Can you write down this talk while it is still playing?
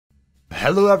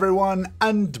Hello everyone,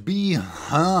 and be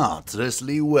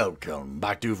heartlessly welcome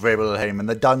back to Ramble in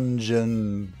the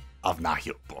Dungeon of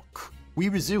Naheulbuek. We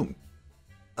resume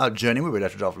our journey where we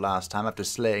left off last time after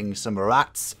slaying some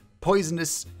rats,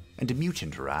 poisonous and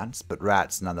mutant rats, but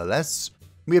rats nonetheless.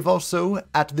 We have also,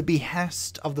 at the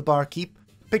behest of the barkeep,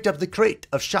 picked up the crate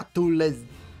of Chateau les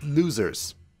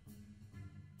Losers.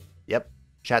 Yep,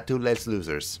 Chateau les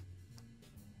Losers.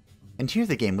 And here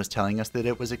the game was telling us that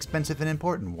it was expensive and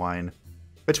important wine.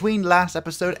 Between last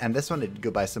episode and this one, I did go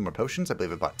buy some more potions. I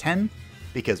believe I bought 10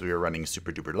 because we were running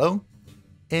super duper low.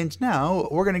 And now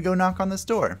we're going to go knock on this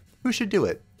door. Who should do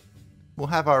it? We'll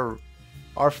have our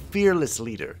fearless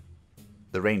leader,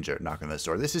 the ranger, knock on this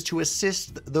door. This is to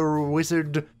assist the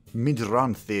wizard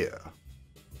Midranthir.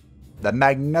 The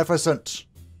Magnificent.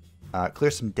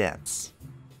 Clear some debts.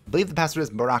 I believe the password is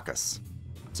Maracas.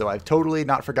 So I've totally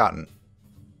not forgotten.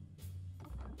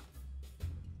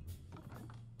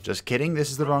 Just kidding,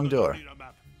 this is the wrong door.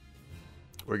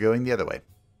 We're going the other way.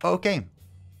 Okay.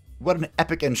 What an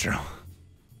epic intro.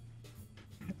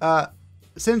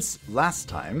 Since last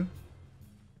time,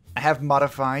 I have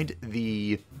modified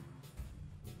the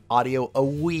audio a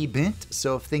wee bit,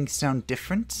 so if things sound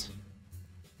different,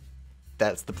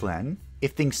 that's the plan.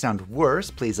 If things sound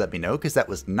worse, please let me know, because that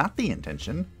was not the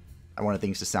intention. I wanted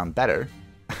things to sound better.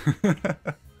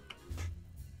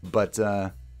 But,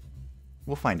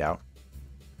 we'll find out.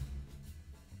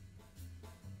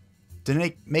 To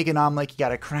make an omelet, you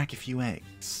gotta crack a few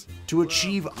eggs. To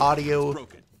achieve audio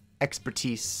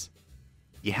expertise,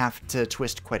 you have to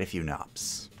twist quite a few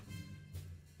knobs.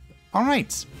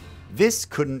 Alright, this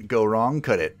couldn't go wrong,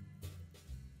 could it?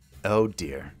 Oh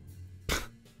dear.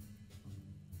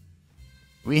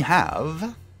 We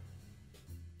have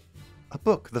a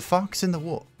book, The Fox and the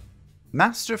Wolf.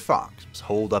 Master Fox was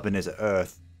holed up in his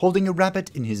earth, holding a rabbit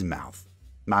in his mouth.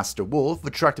 Master Wolf,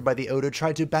 attracted by the odor,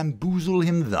 tried to bamboozle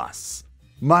him thus.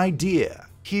 My dear,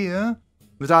 hear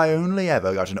that I only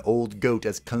ever got an old goat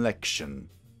as collation.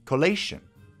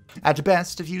 At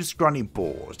best, a few scrawny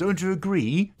boars. Don't you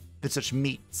agree that such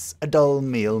meats a dull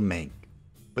meal make?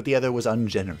 But the other was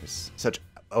ungenerous. Such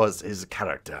was his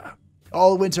character.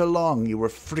 All winter long you were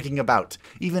fricking about,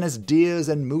 even as deers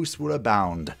and moose were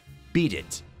abound. Beat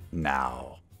it,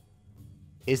 now.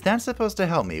 Is that supposed to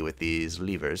help me with these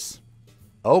levers?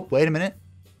 Oh, wait a minute.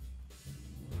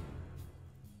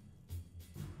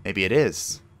 Maybe it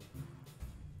is.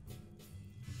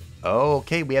 Oh,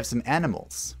 okay, we have some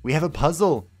animals. We have a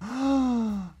puzzle.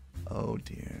 Oh,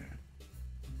 dear.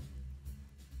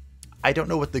 I don't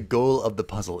know what the goal of the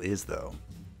puzzle is, though.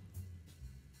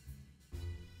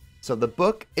 So the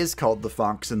book is called The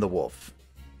Fox and the Wolf.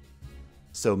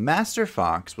 So Master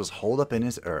Fox was holed up in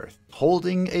his earth,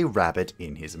 holding a rabbit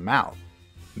in his mouth.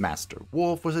 Master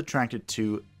Wolf was attracted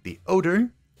to the odor.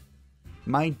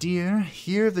 My dear,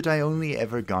 hear that I only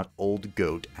ever got old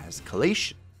goat as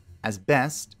collation. As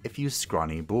best, a few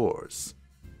scrawny boars.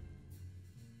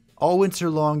 All winter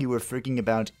long you were freaking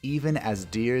about, even as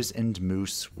deers and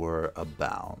moose were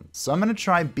abound. So I'm going to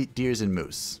try deers and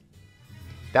moose.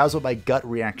 That was what my gut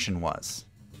reaction was.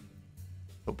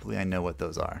 Hopefully I know what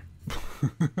those are.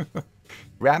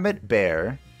 Rabbit,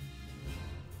 bear,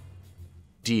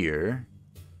 deer,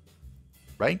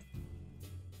 right?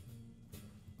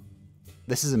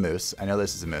 This is a moose. I know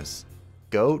this is a moose.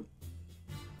 Goat.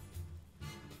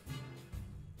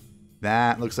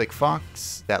 That looks like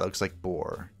fox. That looks like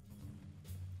boar.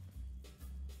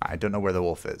 I don't know where the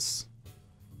wolf is.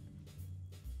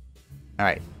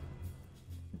 Alright.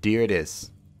 Deer it is.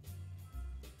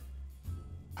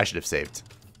 I should have saved.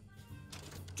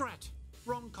 Drat.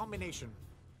 Wrong combination.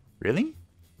 Really?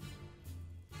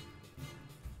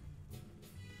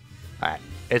 Alright.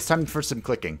 It's time for some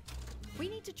clicking. We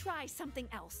need to try something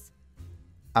else.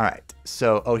 Alright.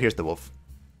 So, oh, here's the wolf.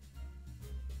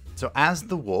 So as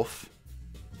the wolf,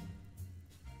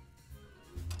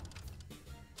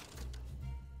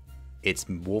 it's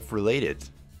wolf related.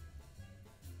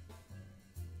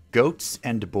 Goats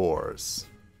and boars.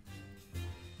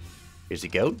 Here's a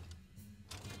goat.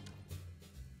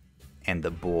 And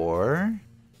the boar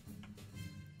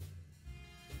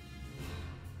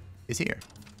is here.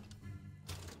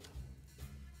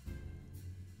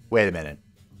 Wait a minute.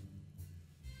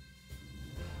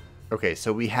 Okay,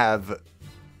 so we have...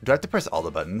 Do I have to press all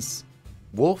the buttons?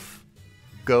 Wolf,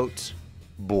 goat,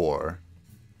 boar.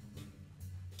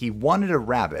 He wanted a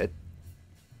rabbit.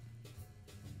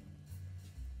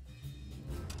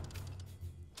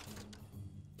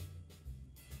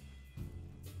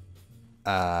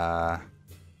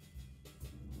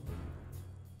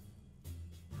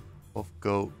 Wolf,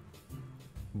 goat,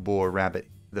 boar, rabbit.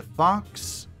 The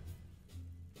fox...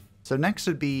 So next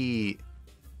would be...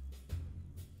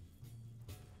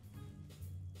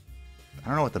 I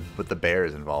don't know what the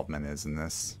bear's involvement is in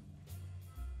this.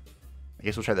 I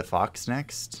guess we'll try the fox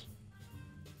next.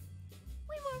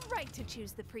 We were right to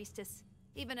choose the priestess,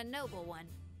 even a noble one.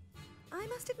 I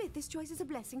must admit this choice is a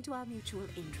blessing to our mutual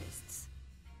interests.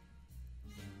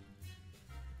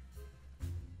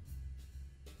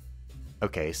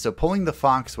 Okay, so pulling the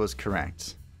fox was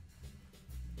correct.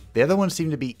 The other ones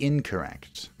seem to be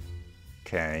incorrect.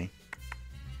 Okay.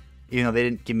 Even though they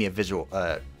didn't give me a visual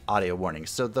audio warning.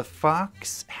 So the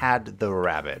fox had the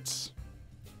rabbit.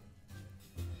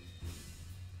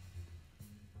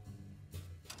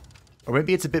 Or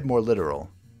maybe it's a bit more literal.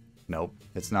 Nope,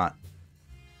 it's not.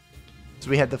 So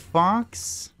we had the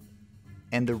fox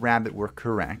and the rabbit were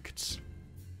correct.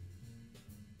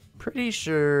 Pretty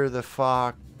sure the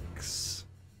fox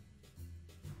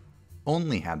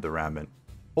only had the rabbit.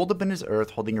 Holed up in his earth,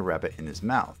 holding a rabbit in his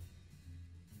mouth.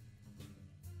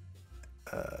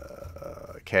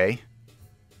 Okay.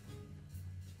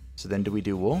 So then do we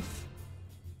do wolf?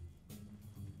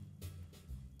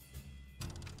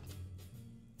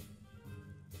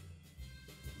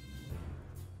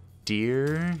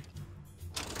 Deer?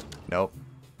 Nope.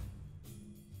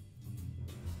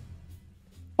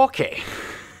 Okay.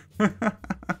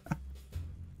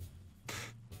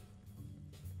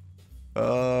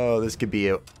 Oh, this could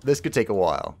take a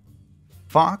while.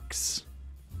 Fox.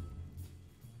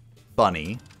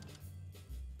 Bunny.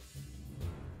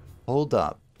 Hold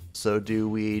up. So do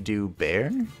we do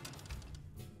bear?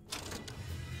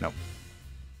 Nope.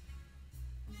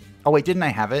 Oh wait, didn't I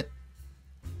have it?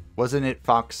 Wasn't it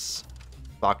fox,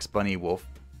 bunny, wolf?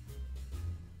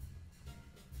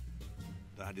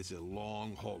 That is a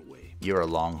long hallway. You're a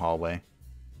long hallway.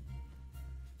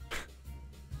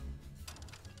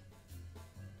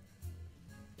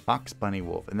 Fox, bunny,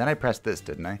 wolf. And then I pressed this,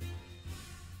 didn't I?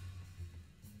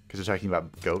 Because we're talking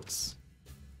about goats.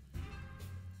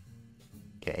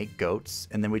 Okay, goats.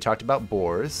 And then we talked about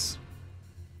boars.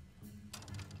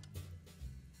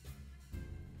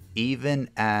 Even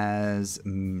as...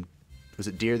 was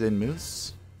it deer than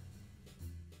moose?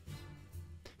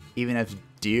 Even as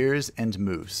deers and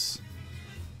moose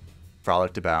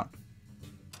frolicked about.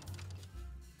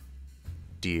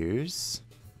 Deers?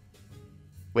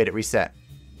 Wait, it reset.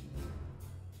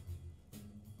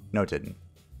 No, it didn't.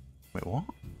 Wait, what?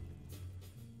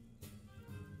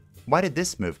 Why did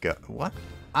this move go? What?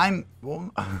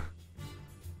 Well,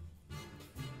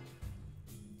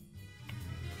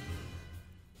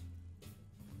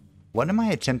 what am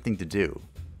I attempting to do?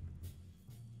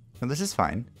 No, this is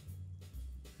fine.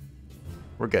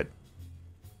 We're good.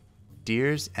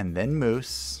 Deers, and then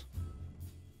moose,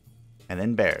 and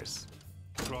then bears.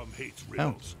 Crom hates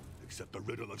riddles, except the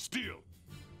riddle of steel.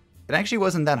 It actually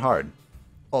wasn't that hard,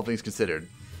 all things considered.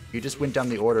 You just went down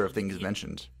the order of things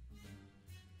mentioned.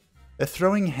 The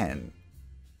throwing hen.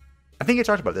 I think I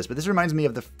talked about this, but this reminds me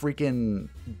of the freaking...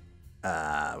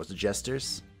 was it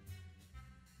Jesters?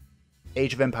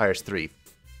 Age of Empires 3.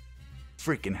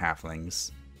 Freaking halflings.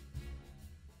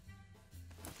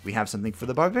 We have something for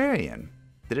the barbarian.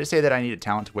 Did it say that I needed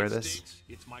talent to wear this?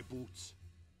 It's my boots.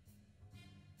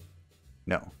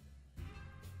 No.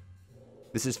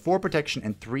 This is 4 protection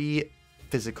and 3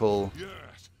 physical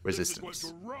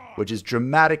resistance, which is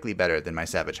dramatically better than my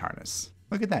savage harness.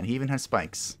 Look at that. He even has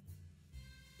spikes.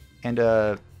 And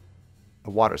a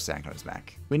water sack on his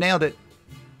back. We nailed it.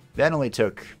 That only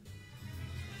took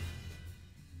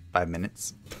 5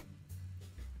 minutes.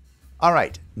 All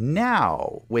right.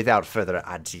 Now, without further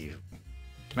ado.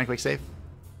 Can I quick save?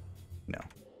 No.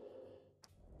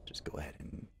 Just go ahead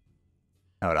and...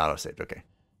 Oh, it auto-saved. Okay.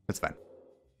 That's fine.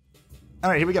 All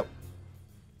right, here we go.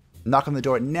 Knock on the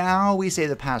door. Now we say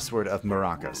the password of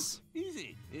Maracas.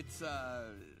 Easy. It's,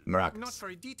 Maracas. Not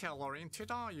very detail-oriented,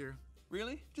 are you?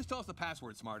 Really? Just tell us the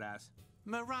password, smartass.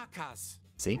 Maracas.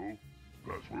 See?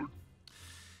 Password.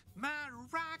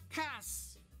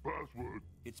 Maracas. Password.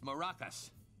 It's maracas.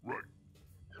 Right.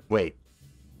 Wait.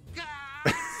 No,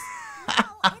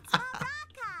 it's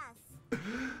Maracas.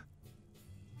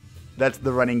 That's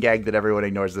the running gag that everyone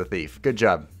ignores the thief. Good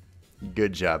job.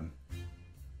 Good job.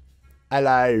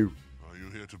 Hello. Are you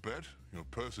here to bet? Your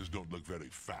purses don't look very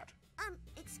fat.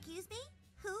 Excuse me?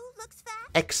 Who looks fat?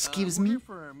 Excuse We're me? here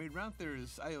for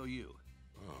Midranthir's IOU.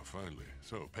 Oh, finally.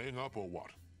 So, paying up or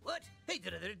what? What? Hey,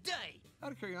 the other day.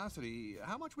 Out of curiosity,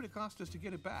 how much would it cost us to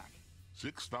get it back?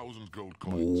 6,000 gold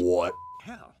coins. What?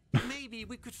 Hell, maybe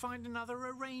we could find another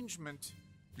arrangement.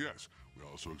 Yes, we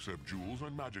also accept jewels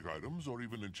and magic items or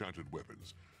even enchanted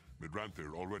weapons.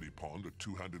 Midranthir already pawned a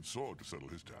 2-handed sword to settle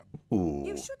his tab. Ooh.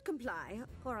 You should comply,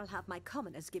 or I'll have my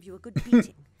commoners give you a good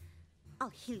beating. I'll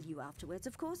heal you afterwards,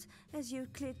 of course, as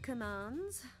Euclid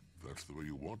commands. If that's the way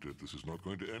you want it, this is not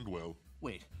going to end well.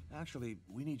 Wait, actually,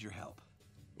 we need your help.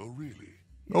 Oh, really?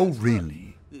 Oh, Yes,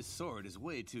 really? This sword is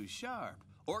way too sharp.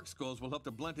 Orc skulls will help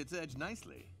to blunt its edge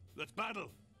nicely. Let's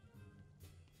battle!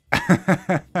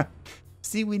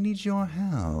 See, we need your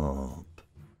help.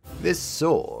 This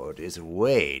sword is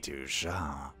way too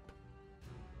sharp.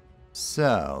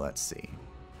 So, let's see.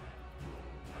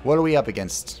 What are we up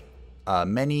against?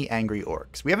 Many angry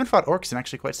orcs. We haven't fought orcs in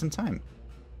actually quite some time.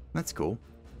 That's cool.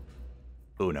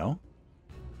 Uno.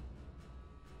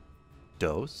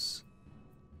 Dos.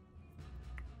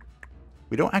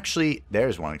 We don't actually...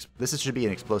 There's one. This should be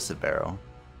an explosive barrel.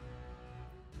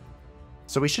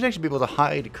 So we should actually be able to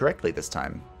hide correctly this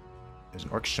time. There's an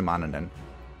orc shamanin.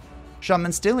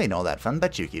 Shaman still ain't all that fun,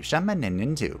 but you keep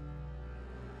shamanin too.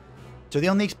 So the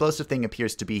only explosive thing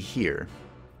appears to be here.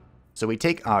 So we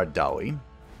take our Dawi.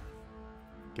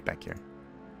 Get back here.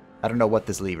 I don't know what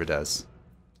this lever does.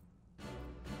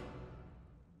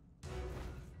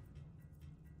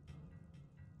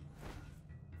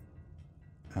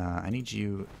 I need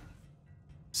you...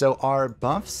 So our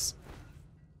buffs...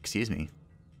 Excuse me.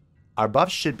 Our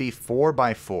buffs should be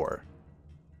 4x4.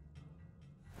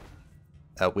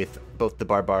 With both the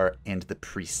Barbar and the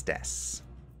Priestess.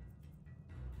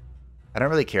 I don't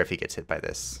really care if he gets hit by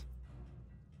this.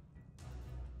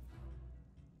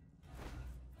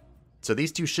 So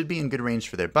these two should be in good range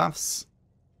for their buffs.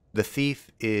 The Thief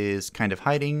is kind of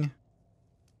hiding.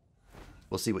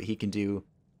 We'll see what he can do.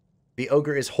 The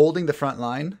Ogre is holding the front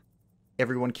line.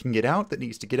 Everyone can get out that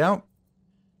needs to get out.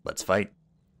 Let's fight.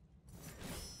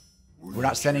 We're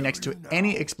not standing next to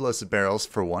any explosive barrels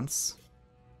for once.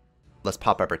 Let's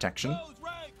pop our protection.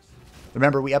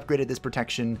 Remember, we upgraded this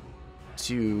protection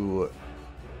to...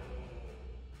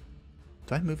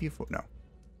 Did I move you for... No.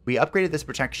 We upgraded this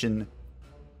protection.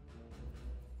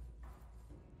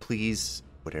 Please,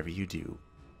 whatever you do,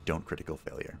 don't critical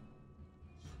failure.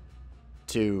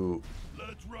 To...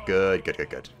 Good, good, good,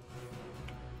 good.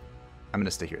 I'm going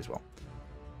to stay here as well.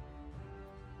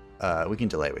 We can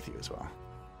delay with you as well.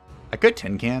 I could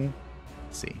tin can.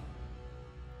 Let's see.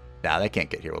 Nah, they can't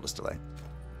get here. We'll just delay.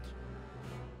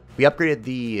 We upgraded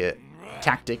the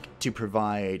tactic to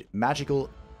provide magical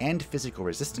and physical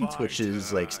resistance, which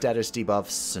is like status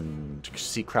debuffs and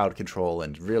see crowd control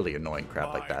and really annoying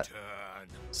crap like that.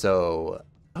 So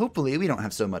hopefully we don't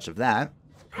have so much of that.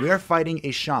 We are fighting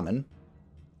a shaman.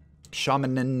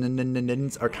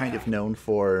 Shamanins are kind of known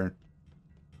for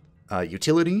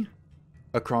utility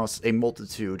across a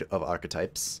multitude of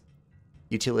archetypes.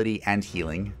 Utility and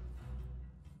healing.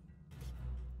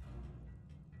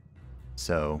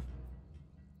 So,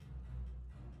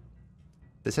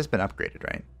 this has been upgraded,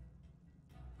 right?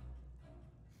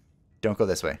 Don't go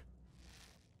this way.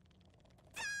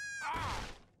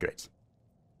 Great.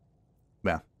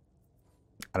 Well,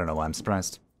 I don't know why I'm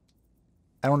surprised.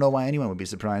 I don't know why anyone would be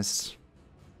surprised.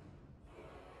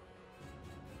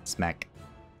 Smack.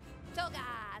 Toga,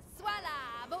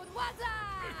 swala, bodwaza!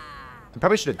 I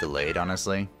probably should have delayed,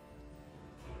 honestly.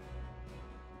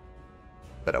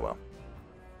 But oh well.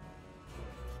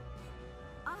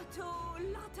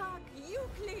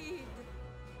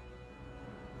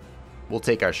 We'll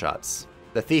take our shots.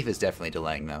 The Thief is definitely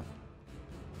delaying, though.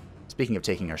 Speaking of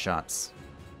taking our shots.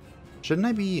 Shouldn't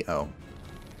I be... Oh.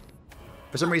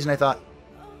 For some reason I thought...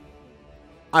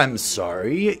 I'm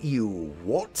sorry, you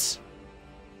what?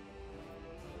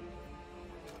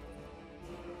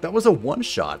 That was a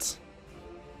one-shot.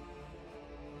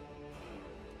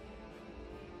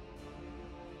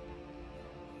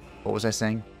 What was I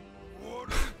saying?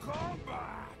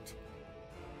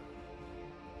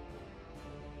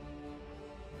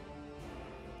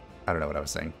 I don't know what I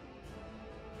was saying.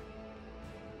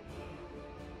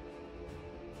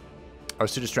 I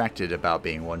was too distracted about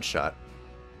being one shot.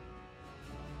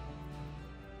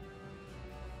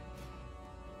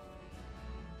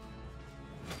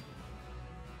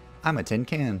 I'm a tin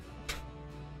can.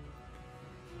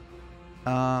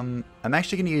 I'm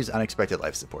actually going to use unexpected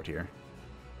life support here.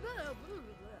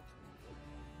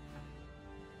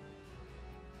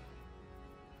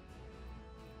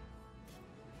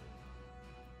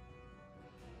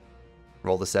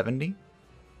 Roll the 70.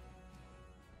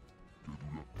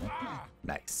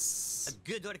 Nice. A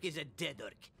good orc is a dead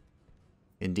orc.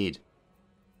 Indeed.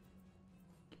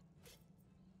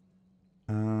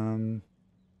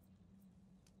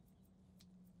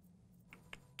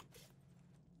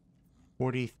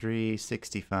 43,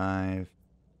 65.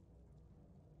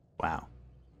 Wow.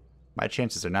 My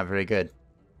chances are not very good.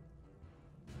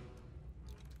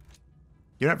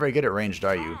 You're not very good at ranged,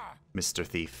 are you, Mr.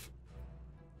 Thief?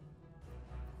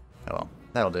 Oh well,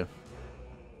 that'll do.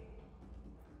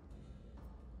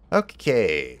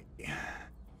 Okay.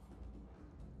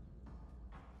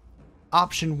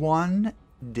 Option 1,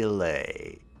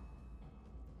 delay.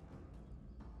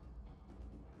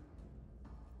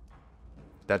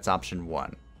 That's option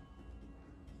 1.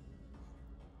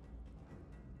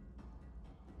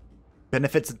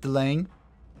 Benefits of delaying.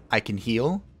 I can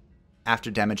heal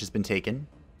after damage has been taken.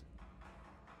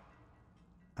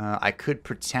 I could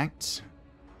protect,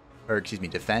 or excuse me,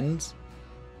 defend,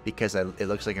 because it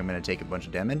looks like I'm going to take a bunch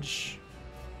of damage.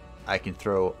 I can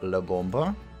throw La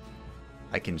Bomba.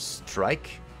 I can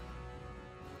strike.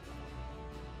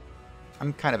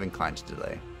 I'm kind of inclined to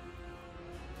delay.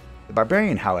 The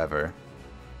Barbarian, however,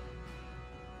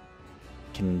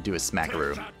 can do a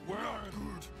smackaroo.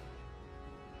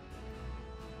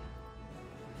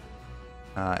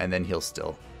 And then he'll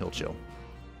chill.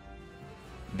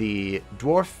 The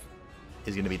Dwarf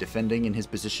is going to be defending in his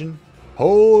position.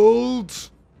 Hold!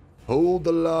 Hold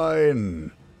the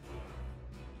line!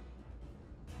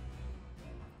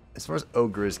 As far as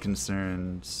Ogre is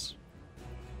concerned,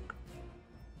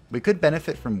 we could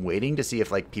benefit from waiting to see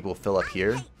if, like, people fill up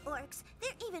here. I hate orcs.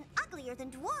 They're even uglier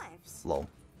than dwarves. Lol.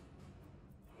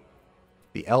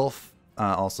 The Elf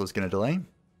also is going to delay.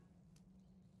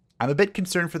 I'm a bit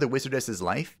concerned for the Wizardess's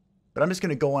life, but I'm just going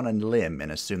to go on a limb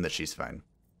and assume that she's fine.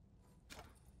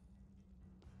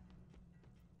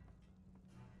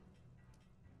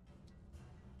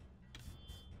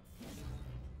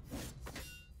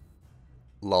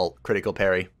 Lol, critical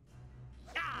parry.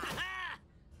 Aha!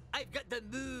 I've got the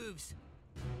moves.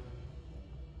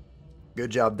 Good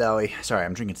job, Dowie. Sorry,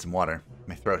 I'm drinking some water.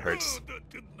 My throat hurts.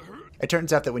 It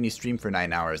turns out that when you stream for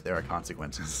 9 hours, there are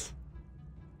consequences.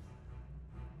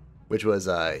 Which was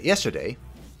yesterday,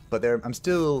 but I'm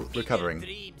still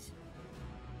recovering.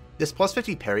 This plus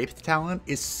 50 parry talent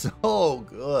is so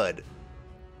good.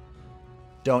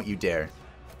 Don't you dare.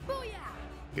 Booyah!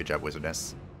 Good job,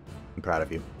 Wizardess. I'm proud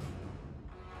of you.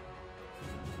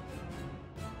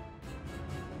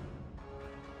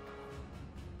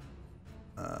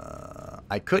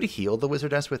 I could heal the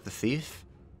Wizardess with the Thief.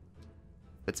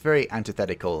 It's very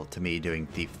antithetical to me doing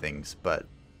thief things, but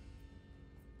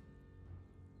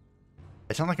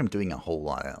it's not like I'm doing a whole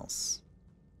lot else.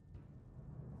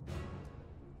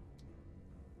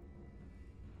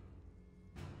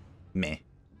 Meh.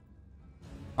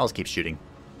 I'll just keep shooting.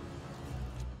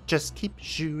 Just keep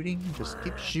shooting. Just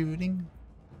keep shooting.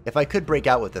 If I could break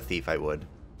out with the Thief, I would.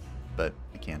 But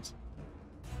I can't.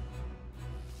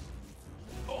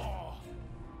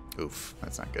 Oof,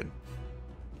 that's not good.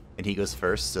 And he goes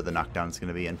first, so the knockdown's going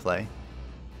to be in play.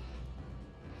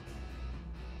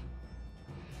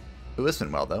 Ooh, this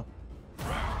went well, though.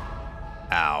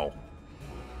 Ow.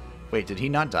 Wait, did he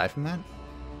not die from that?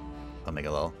 Omega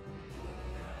lol.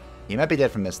 He might be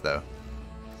dead from this, though.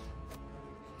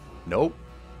 Nope.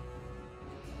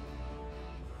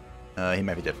 He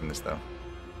might be dead from this, though.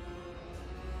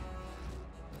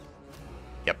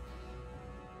 Yep.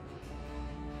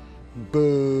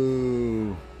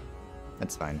 Boo!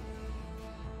 That's fine.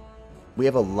 We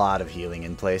have a lot of healing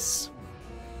in place.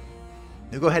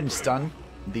 We'll go ahead and stun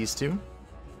these two.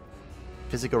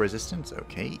 Physical resistance?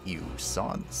 Okay, you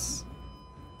sods.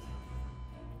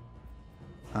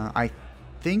 I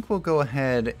think we'll go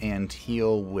ahead and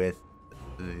heal with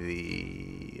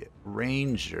the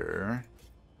Ranger.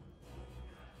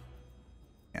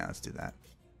 Yeah, let's do that.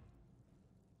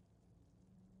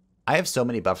 I have so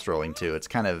many buffs rolling too. It's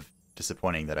kind of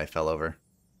disappointing that I fell over.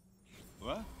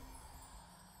 What?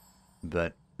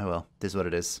 But, oh well, it is what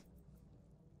it is.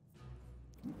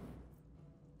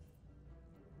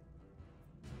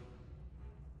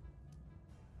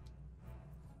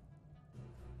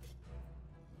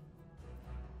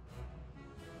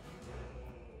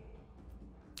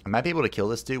 I might be able to kill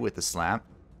this dude with the slap.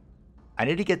 I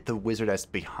need to get the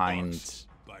Wizardess behind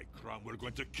By Crom, we're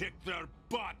going to kick their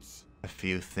butts. a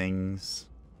few things.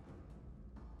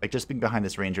 Like, just being behind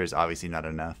this Ranger is obviously not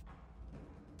enough.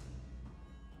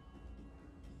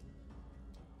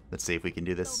 Let's see if we can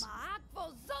do this.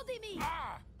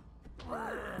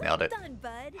 Nailed it. Done,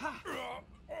 bud.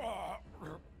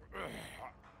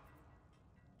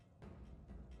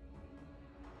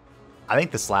 I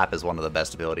think the slap is one of the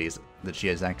best abilities that she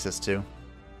has access to.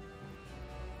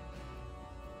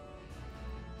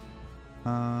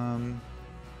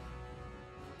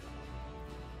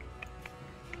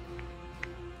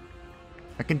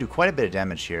 I can do quite a bit of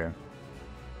damage here.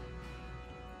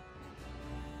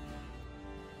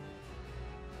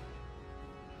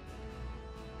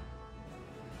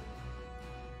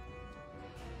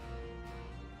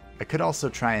 I could also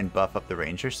try and buff up the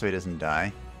Ranger so he doesn't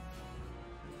die.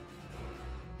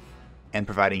 And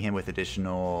providing him with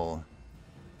additional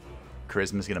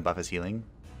charisma is going to buff his healing.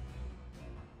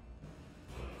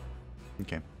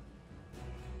 Okay.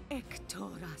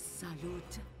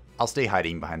 I'll stay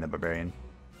hiding behind the barbarian.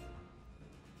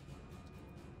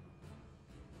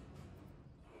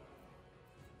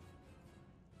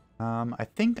 I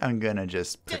think I'm gonna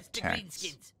just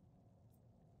protect.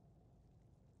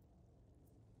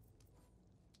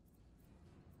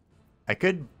 I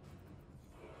could...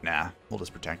 Nah, we'll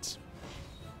just protect.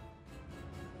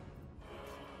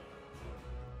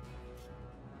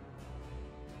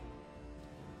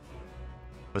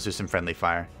 Let's do some friendly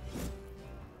fire.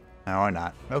 No, or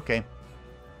not. Okay.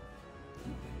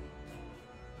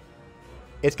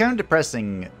 It's kind of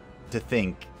depressing to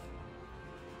think...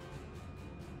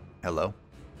 Hello?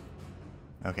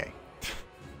 Okay.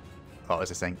 What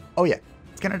was I saying? Oh yeah.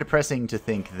 It's kind of depressing to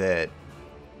think that...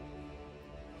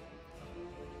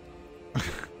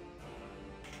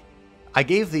 I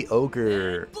gave the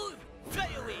ogre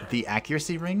the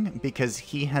accuracy ring because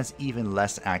he has even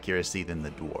less accuracy than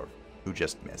the dwarf, who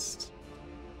just missed.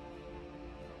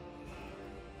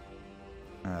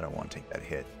 I don't want to take that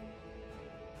hit.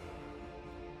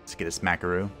 Let's get a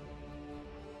smackaroo.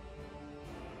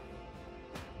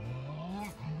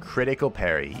 Critical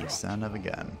parry, you son of a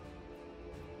gun.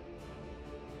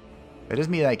 It doesn't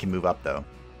mean that I can move up, though.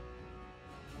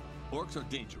 Orcs are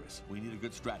dangerous. We need a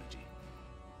good strategy.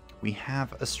 We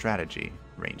have a strategy,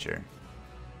 Ranger.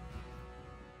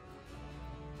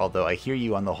 Although I hear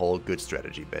you on the whole good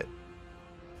strategy bit.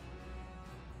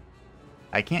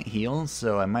 I can't heal,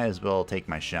 so I might as well take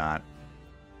my shot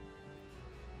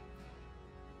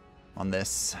on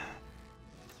this.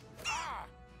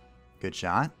 Good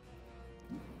shot.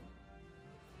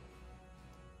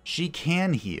 She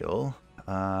can heal,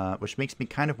 which makes me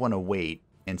kind of want to wait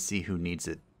and see who needs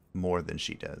it more than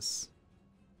she does.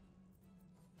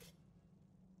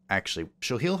 Actually,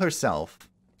 she'll heal herself,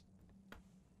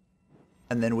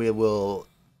 and then we will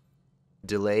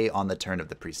delay on the turn of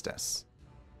the priestess,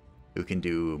 who can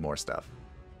do more stuff.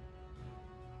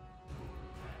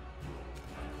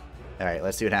 Alright,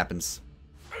 let's see what happens.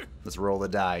 Let's roll the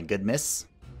die. Good miss.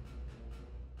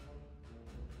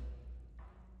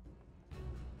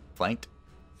 Flanked.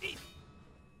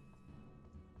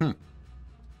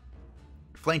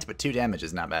 Flanked, but 2 damage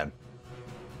is not bad.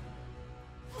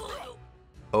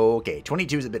 Okay,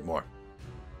 22 is a bit more.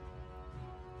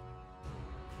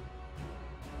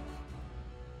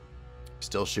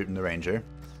 Still shooting the ranger.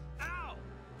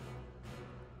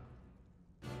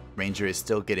 Ranger is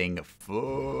still getting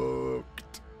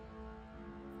fucked.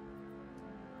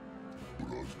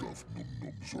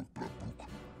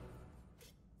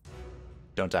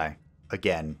 Don't die.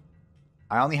 Again.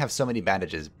 I only have so many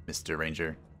bandages, Mr.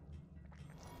 Ranger.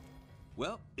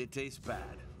 Well, it tastes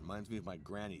bad. Reminds me of my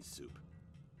granny's soup.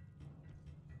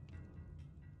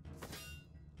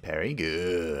 Parry,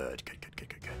 good.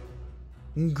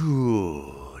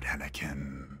 Good,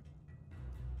 Anakin.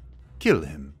 Kill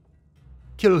him.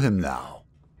 Kill him now.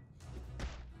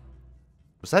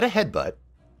 Was that a headbutt?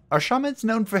 Are shamans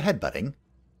known for headbutting?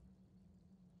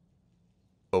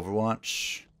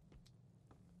 Overwatch.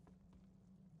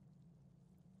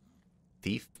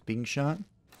 Thief being shot?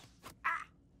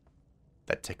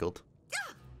 That tickled.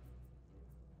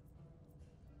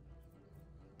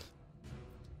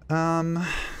 I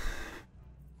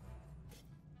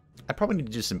probably need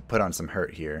to just put on some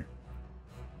hurt here.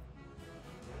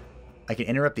 I can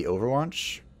interrupt the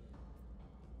Overwatch.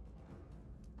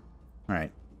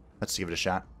 Alright, let's give it a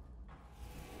shot.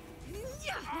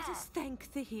 Let us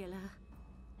thank the healer.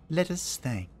 Let us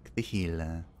thank the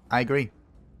healer. I agree.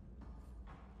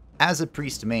 As a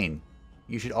priest main,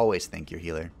 you should always thank your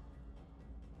healer.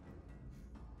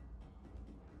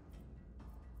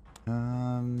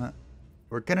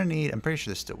 We're gonna need... I'm pretty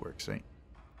sure this still works, right?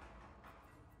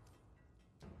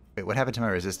 Wait, what happened to my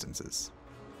resistances?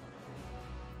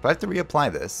 Do I have to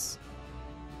reapply this?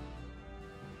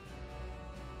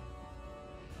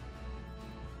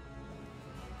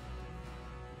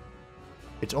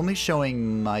 It's only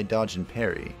showing my dodge and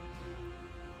parry.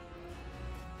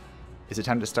 Is it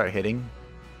time to start hitting?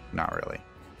 Not really.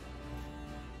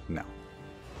 No.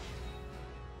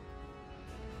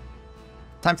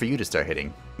 Time for you to start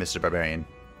hitting, Mr. Barbarian.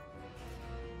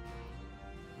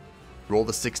 Roll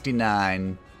the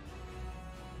 69.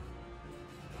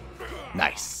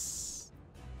 Nice.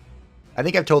 I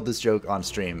think I've told this joke on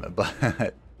stream,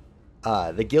 but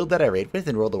the guild that I raid with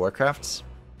in World of Warcraft,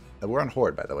 we're on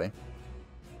Horde, by the way.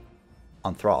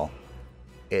 On Thrall.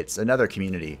 It's another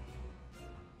community.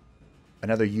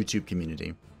 Another YouTube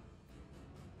community.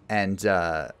 And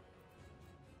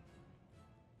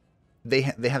they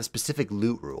have specific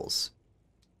loot rules.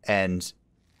 And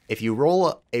if you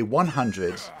roll a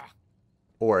 100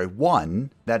 or a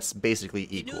 1, that's basically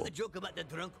You know equal. the joke about the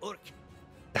drunk orc?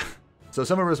 So if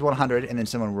someone rolls 100 and then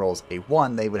someone rolls a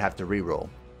 1, they would have to re-roll.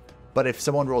 But if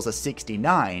someone rolls a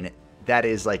 69, that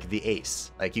is like the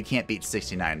ace. Like, you can't beat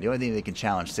 69. The only thing they can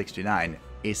challenge 69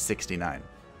 is 69.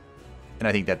 And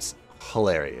I think that's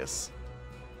hilarious.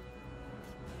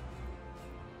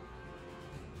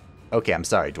 Okay, I'm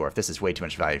sorry, dwarf. This is way too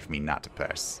much value for me not to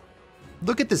press.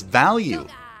 Look at this value!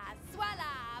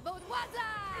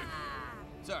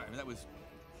 Sorry, that was...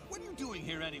 What are you doing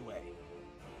here anyway?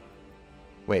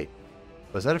 Wait,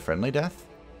 was that a friendly death?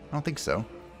 I don't think so.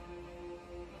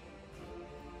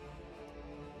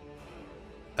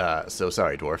 So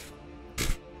sorry, dwarf.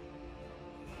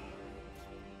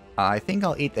 I think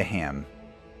I'll eat the ham,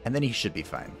 and then he should be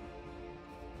fine.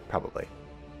 Probably.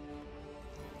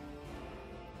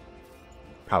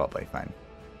 Probably fine.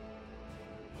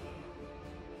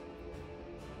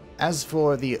 As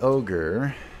for the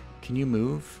ogre, can you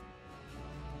move?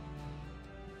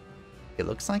 It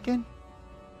looks like it.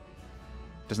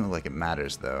 Doesn't look like it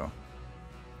matters, though.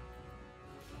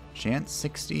 Chance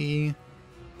 60,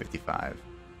 55.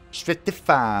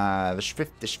 55,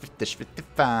 50, 50,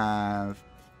 55.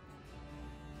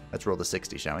 Let's roll the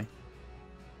 60, shall we?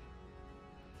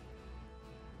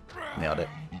 Nailed it.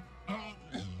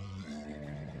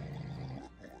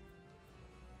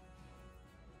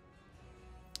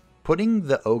 Putting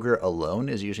the ogre alone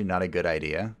is usually not a good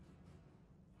idea.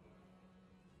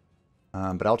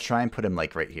 But I'll try and put him,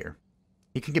 like, right here.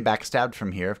 He can get backstabbed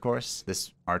from here, of course,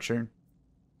 this archer.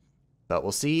 But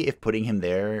we'll see if putting him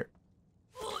there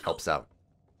helps out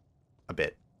a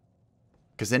bit.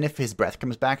 Because then if his breath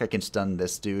comes back, I can stun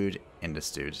this dude and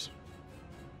this dude.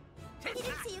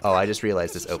 Oh, I just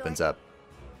realized this opens up.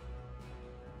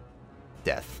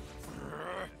 Death.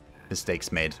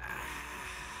 Mistakes made.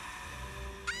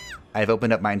 I've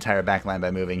opened up my entire backline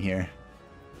by moving here.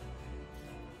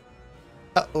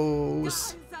 Uh-oh.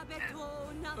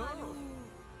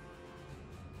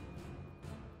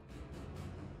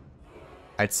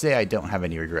 I'd say I don't have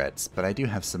any regrets, but I do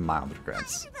have some mild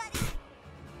regrets.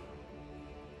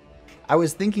 I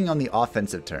was thinking on the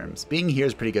offensive terms. Being here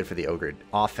is pretty good for the ogre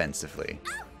offensively.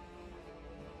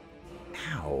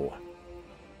 Ow.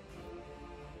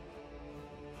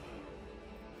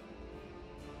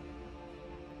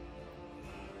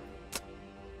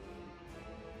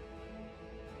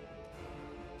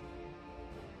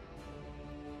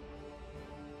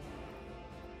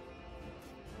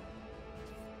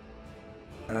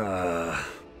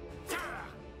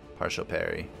 Partial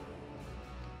parry.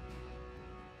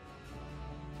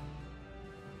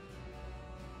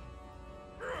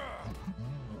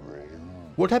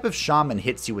 What type of shaman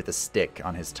hits you with a stick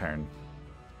on his turn?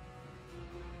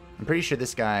 I'm pretty sure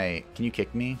this guy... Can you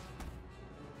kick me?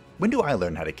 When do I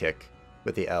learn how to kick?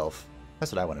 With the elf.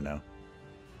 That's what I want to know.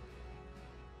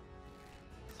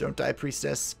 Don't die,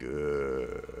 priestess.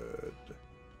 Good.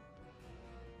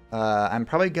 I'm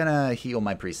probably gonna heal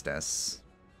my priestess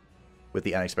with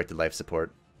the unexpected life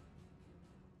support.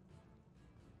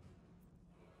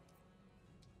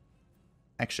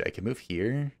 Actually, I can move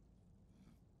here.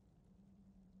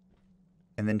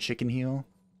 And then chicken heal.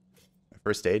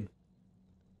 First aid.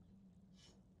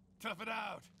 Tough it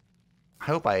out. I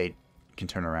hope I can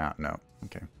turn around. No.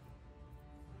 Okay.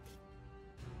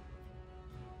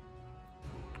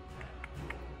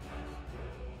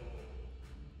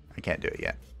 I can't do it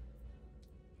yet.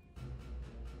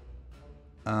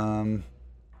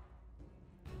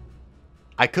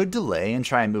 I could delay and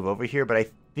try and move over here, but I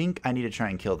think I need to try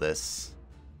and kill this.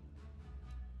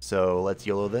 So let's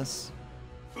YOLO this.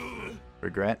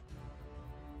 Regret.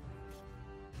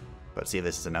 But see if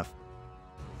this is enough.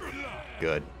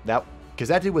 Good. That, because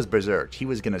that dude was berserked. He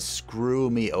was gonna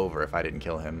screw me over if I didn't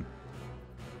kill him.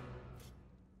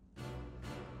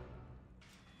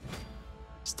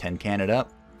 Just 10 can it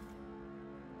up.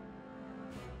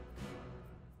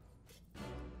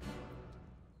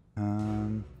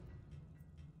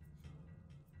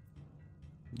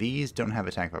 These don't have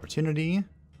attack of opportunity.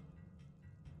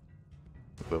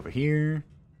 Move over here.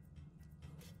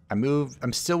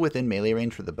 I'm still within melee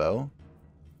range for the bow,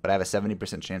 but I have a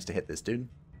 70% chance to hit this dude.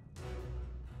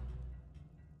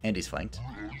 And he's flanked.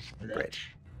 Great.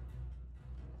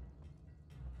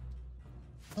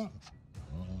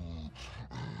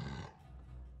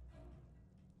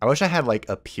 I wish I had like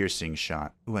a piercing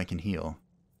shot. Ooh, I can heal.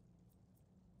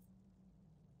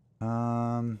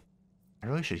 I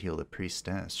really should heal the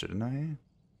priestess, shouldn't I?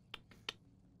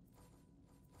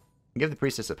 Give the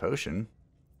priestess a potion.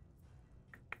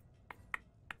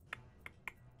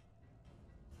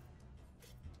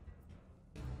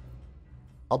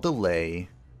 I'll delay.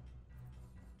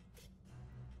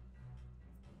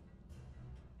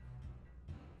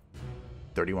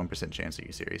 %31% chance. Are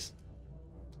you serious?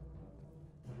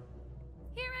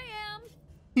 Here I am.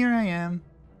 Here I am.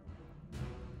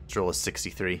 Let's roll a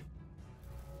 63.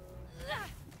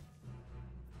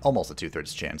 Almost a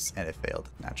 2/3 chance, and it failed,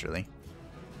 naturally.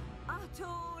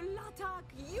 Ato Latak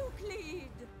Euclid.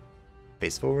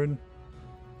 Face forward.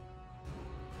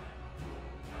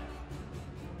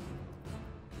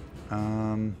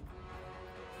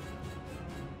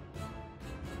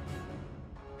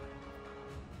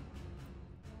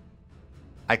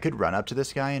 I could run up to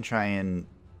this guy and try and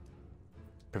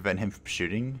prevent him from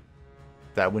shooting.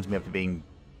 That wins me up to being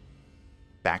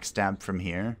backstabbed from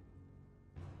here.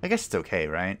 I guess it's okay,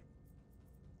 right?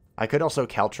 I could also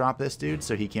caltrop this dude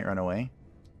so he can't run away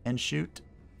and shoot.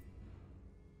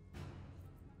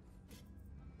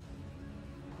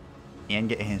 And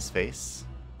get in his face.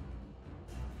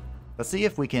 Let's see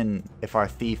if we can, if our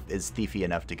thief is thiefy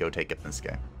enough to go take up this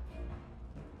guy.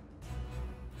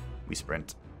 We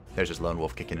sprint. There's just Lone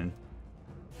Wolf kicking in.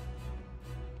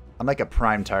 I'm like a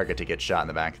prime target to get shot in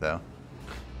the back, though.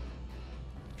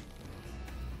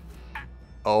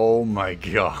 Oh my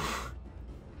god.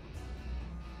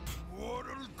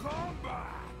 Mortal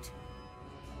combat!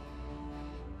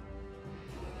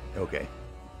 Okay.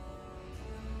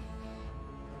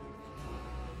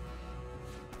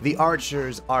 The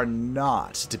archers are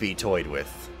not to be toyed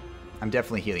with. I'm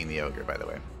definitely healing the ogre, by the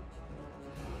way.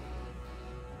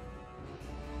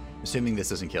 Assuming this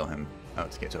doesn't kill him. Oh,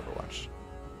 it's against Overwatch.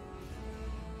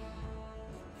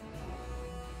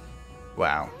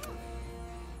 Wow.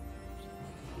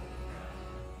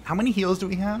 How many heals do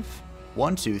we have?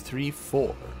 1, 2, 3,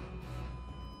 4.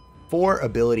 4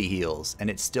 ability heals,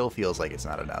 and it still feels like it's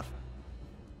not enough.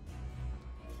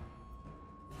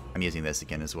 I'm using this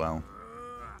again as well.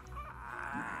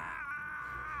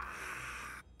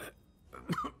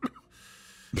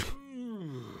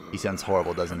 He sounds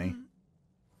horrible, doesn't he?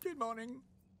 Good morning.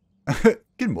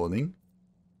 Good morning.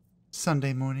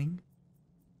 Sunday morning.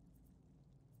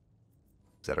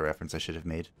 Is that a reference I should have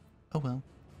made? Oh well.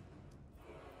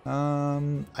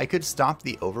 I could stop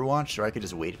the Overwatch, or I could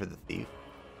just wait for the thief.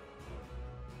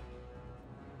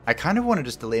 I kind of want to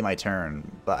just delay my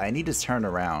turn, but I need to turn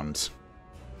around.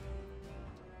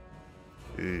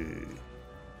 Ugh.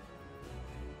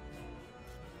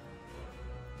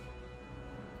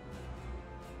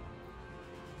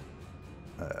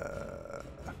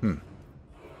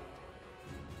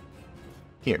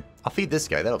 Here, I'll feed this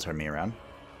guy. That'll turn me around.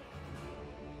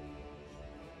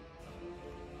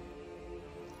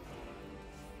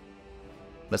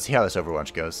 Let's see how this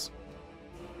Overwatch goes.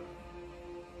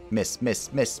 Miss,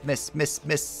 miss, miss, miss, miss,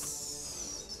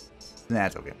 miss. Nah,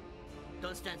 it's okay.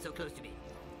 Don't stand so close to me.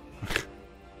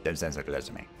 Don't stand so close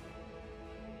to me.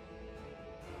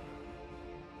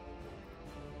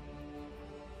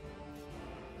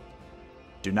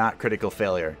 Do not critical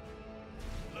failure.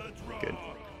 Good.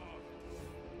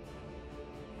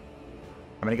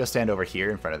 I'm gonna go stand over here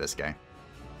in front of this guy.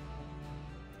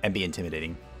 And be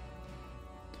intimidating.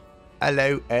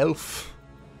 Hello, elf.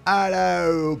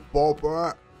 Hello,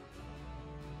 Bobber.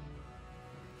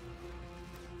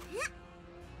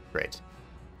 Great.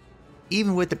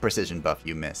 Even with the precision buff,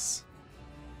 you miss.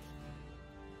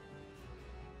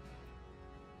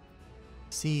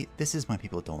 See, this is why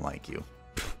people don't like you.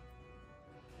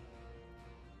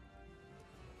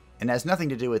 And has nothing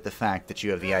to do with the fact that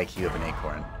you have the IQ of an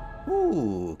acorn.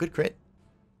 Ooh, good crit.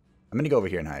 I'm gonna go over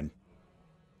here and hide.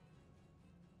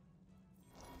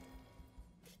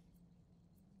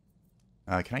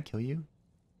 Can I kill you?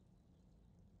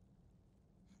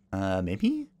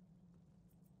 Maybe?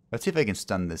 Let's see if I can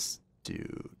stun this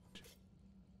dude.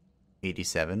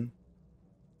 87.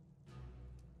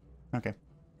 Okay.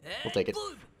 We'll take it.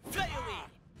 Fly away.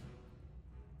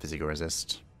 Physical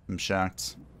resist. I'm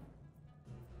shocked.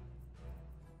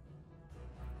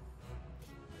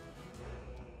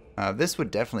 This would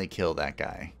definitely kill that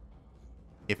guy.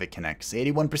 If it connects.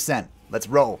 81%. Let's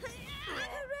roll.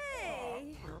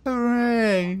 Hooray!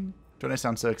 Hooray! Don't I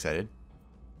sound so excited?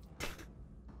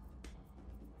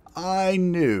 I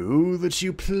knew that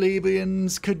you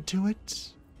plebeians could do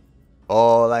it.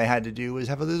 All I had to do was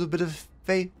have a little bit of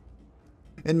faith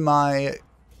in my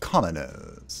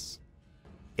commoners.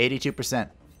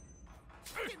 82%.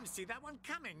 Didn't see that one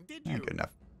coming, did Yeah, you? good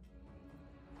enough.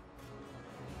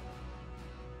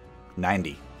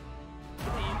 90. There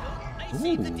you go. I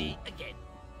saved the day again.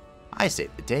 I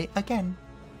saved the day again.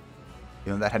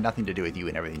 You know, that had nothing to do with you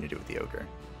and everything to do with the ogre.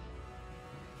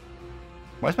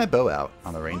 Why's my bow out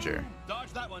on the ranger?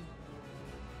 Dodge that one.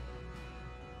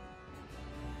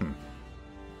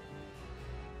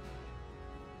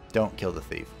 Don't kill the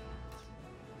thief.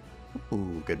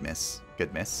 Ooh, good miss.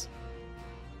 Good miss.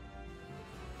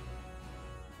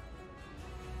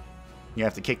 You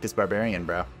have to kick this barbarian,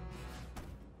 bro.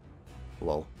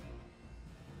 Lol.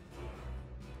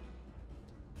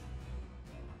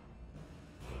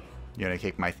 You're gonna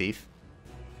kick my thief?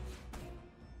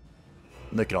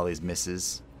 Look at all these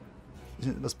misses.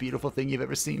 Isn't it the most beautiful thing you've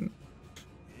ever seen?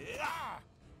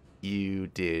 You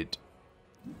did.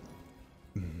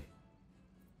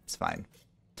 It's fine.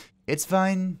 It's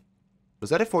fine. Was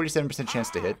that a 47% chance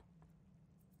to hit?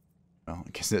 Well, I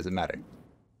guess it doesn't matter.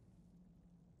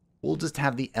 We'll just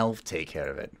have the elf take care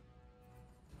of it.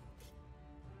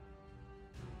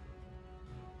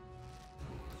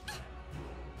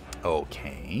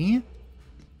 Okay.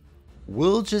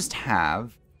 We'll just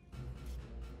have...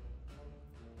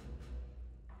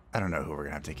 I don't know who we're going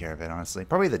to have to take care of it, honestly.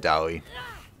 Probably the Dowie.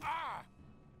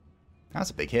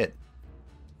 That's a big hit.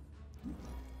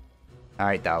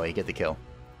 Alright, Dowie, get the kill.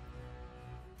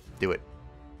 Do it.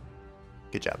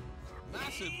 Good job.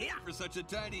 Massive hit for such a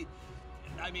tiny...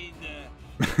 I mean,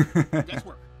 nice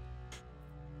work.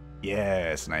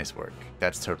 Yes, nice work.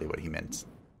 That's totally what he meant.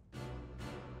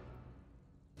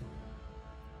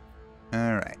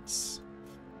 Alright.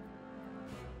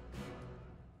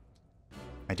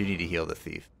 I do need to heal the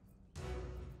thief.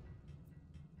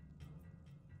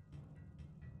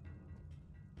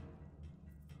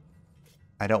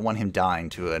 I don't want him dying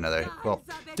to another... Well,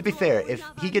 to be fair, if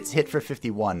he gets hit for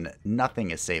 51, nothing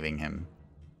is saving him.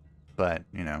 But,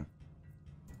 you know...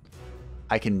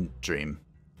 I can dream.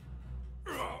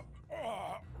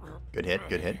 Good hit,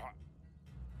 good hit.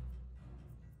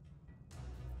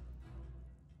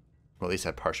 We'll at least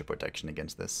have partial protection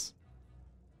against this.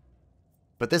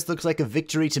 But this looks like a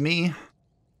victory to me.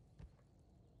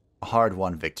 A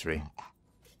hard-won victory.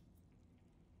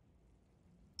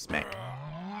 Smack.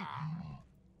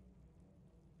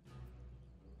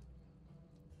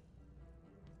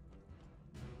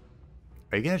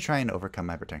 Are you going to try and overcome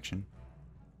my protection?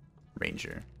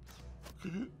 Ranger.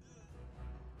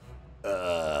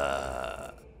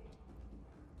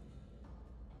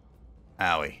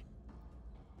 Owie.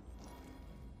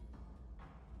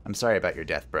 I'm sorry about your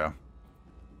death, bro.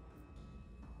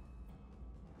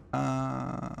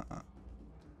 I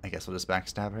guess we'll just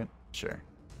backstab it? Sure.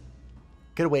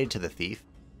 Could have waited to the thief,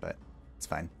 but it's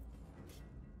fine.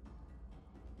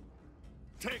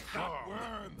 Take that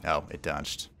one. Oh, it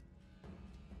dodged.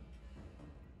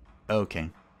 Okay.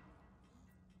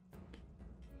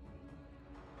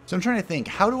 So I'm trying to think,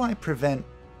 how do I prevent...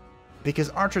 Because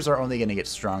archers are only going to get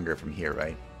stronger from here,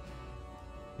 right?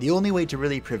 The only way to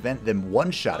really prevent them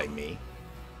one-shotting me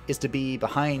is to be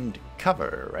behind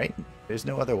cover, right? There's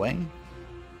no other way.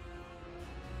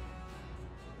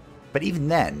 But even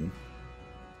then,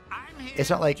 I'm here. it's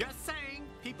not like... Just saying,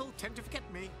 people tend to forget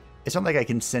me. It's not like I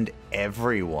can send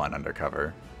everyone under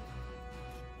cover.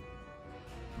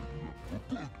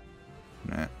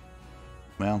 Nah.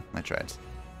 Well, I tried.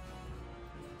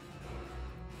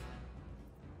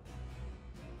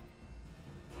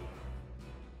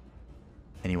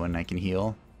 Anyone I can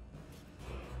heal?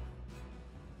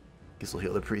 Guess we'll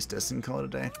heal the priestess and call it a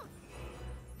day.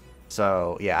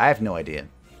 So, yeah, I have no idea.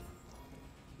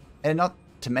 And not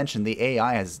to mention, the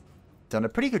AI has done a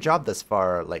pretty good job thus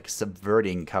far, like,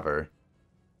 subverting cover.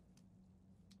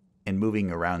 And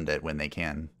moving around it when they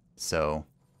can. So...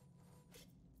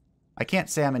 I can't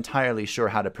say I'm entirely sure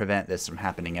how to prevent this from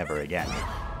happening ever again.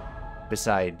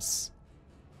 Besides,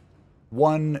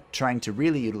 1, trying to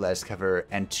really utilize cover,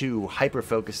 and 2,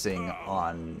 hyper-focusing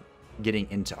on getting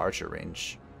into archer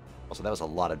range. Also, that was a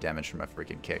lot of damage from a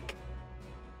freaking kick.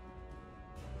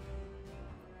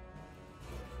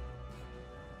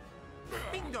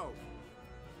 Bingo.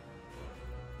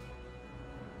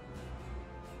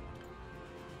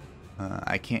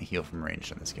 I can't heal from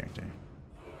range on this character.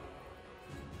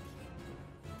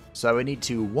 So I would need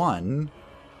to, 1...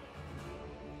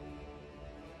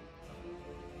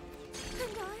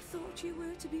 And I thought you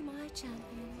were to be my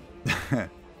champion.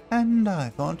 And I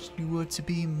thought you were to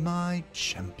be my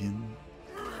champion.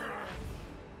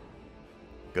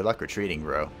 Good luck retreating,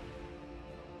 bro.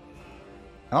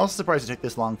 I'm also surprised it took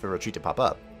this long for a retreat to pop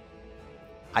up.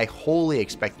 I wholly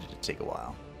expected it to take a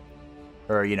while.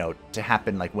 Or, you know, to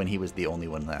happen like when he was the only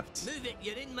one left. Move it,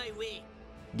 you're in my way.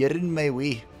 Get in my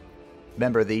way.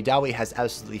 Remember, the Dowie has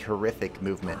absolutely horrific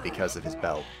movement because of his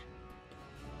belt.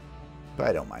 But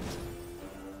I don't mind.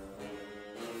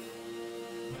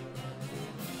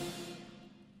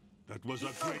 That was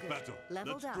a great battle.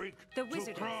 Leveled Let's up. break The to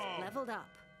wizard crown. has leveled up.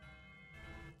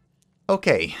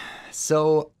 Okay,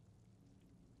 so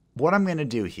what I'm going to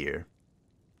do here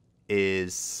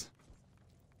is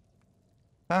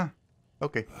Ah,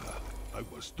 okay. I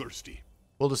was thirsty.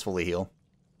 We'll just fully heal.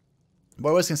 What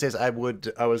I was gonna say is I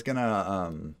was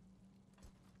gonna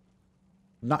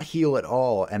not heal at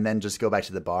all and then just go back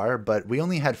to the bar, but we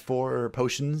only had 4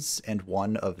 potions and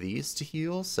 1 of these to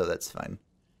heal, so that's fine.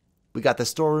 We got the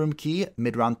storeroom key,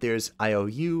 Midranthir's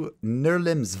IOU,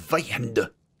 Nerlim's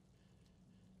Vijand.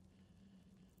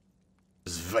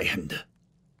 Zvijand.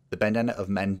 The bandana of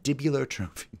mandibular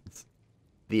trophies.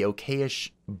 The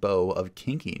okayish bow of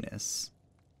kinkiness.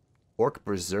 Orc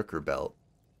Berserker belt.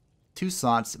 2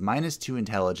 slots, -2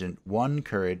 intelligent, 1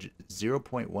 courage,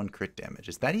 0.1 crit damage.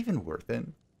 Is that even worth it?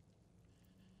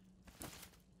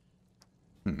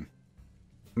 I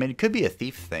mean, it could be a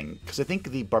thief thing, because I think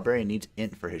the barbarian needs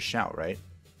int for his shout, right?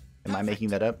 Am I making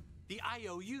that up? The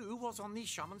IOU was on the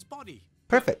shaman's body.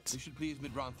 Perfect. This should please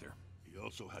Midranthir. He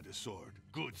also had a sword.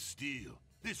 Good steel.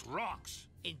 This rocks.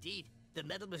 Indeed. The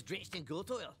metal was drenched in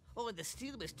goat oil. Oh, and the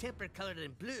steel was temper-colored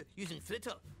in blue using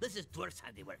frittle. This is dwarf's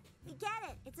handiwork. We get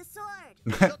it. It's a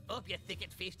sword. Shut up, you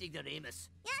thicket-faced ignoramus.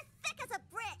 You're thick as a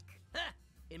brick. Ha!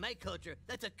 In my culture,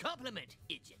 that's a compliment,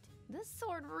 idiot. This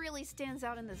sword really stands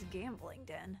out in this gambling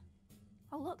den.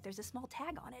 Oh look, there's a small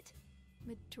tag on it.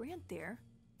 Midranthir,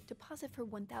 deposit for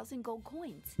 1,000 gold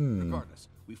coins. Regardless,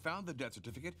 we found the death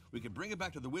certificate. We can bring it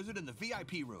back to the wizard in the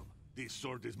VIP room. This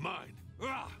sword is mine.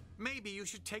 Ah! Maybe you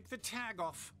should take the tag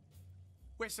off.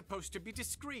 We're supposed to be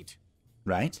discreet,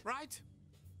 Right? right?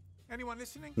 Anyone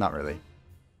listening? Not really.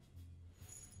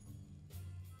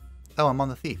 Oh, I'm on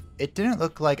the thief. It didn't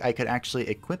look like I could actually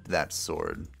equip that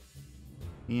sword.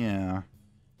 Yeah.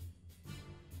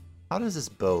 How does this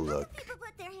bow look? People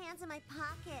put their hands in my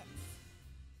pockets.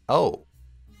 Oh.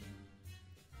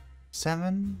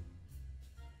 7?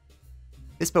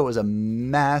 This bow is a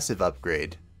massive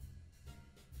upgrade.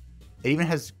 It even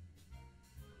has...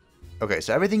 Okay,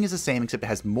 so everything is the same except it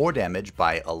has more damage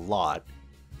by a lot.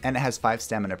 And it has 5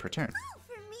 stamina per turn. Oh,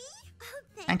 for me? Oh,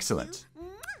 thank Excellent. you.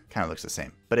 Mwah. Kind of looks the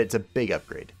same, but it's a big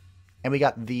upgrade. And we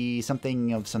got the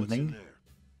something of What's in something. there?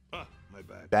 Ah, my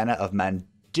bad. Banner of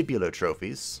mandibular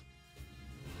trophies.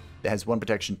 That has 1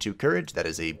 protection, 2 courage. That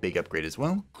is a big upgrade as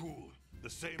well. Cool. The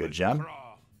same Good as job.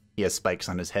 Kra. He has spikes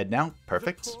on his head now.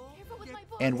 Perfect. Careful with my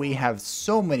book. And we have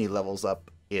so many levels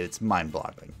up, it's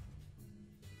mind-boggling.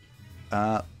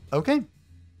 Okay.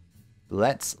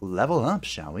 Let's level up,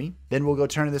 shall we? Then we'll go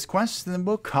turn to this quest, and then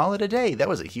we'll call it a day. That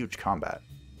was a huge combat.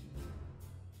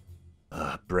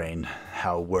 Brain,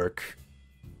 how work.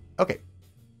 Okay.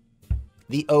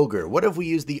 The Ogre. What have we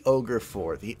used the Ogre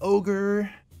for? The Ogre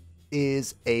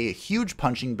is a huge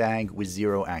punching bag with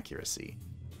 0 accuracy.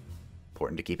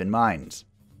 Important to keep in mind.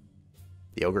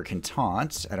 The Ogre can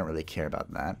taunt. I don't really care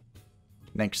about that.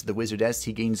 Next to the Wizardess,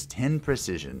 he gains 10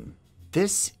 precision.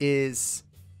 This is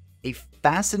a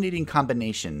fascinating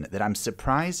combination that I'm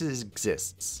surprised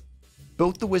exists.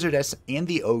 Both the Wizardess and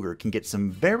the Ogre can get some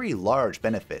very large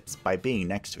benefits by being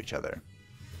next to each other.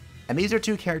 And these are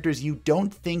 2 characters you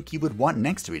don't think you would want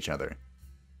next to each other.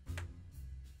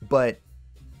 But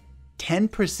 10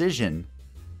 precision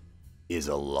is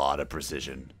a lot of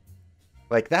precision.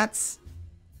 Like, that's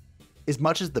as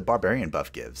much as the Barbarian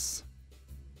buff gives.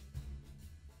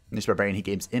 This Barbarian, he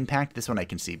gains impact. This one I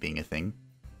can see being a thing.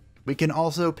 We can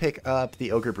also pick up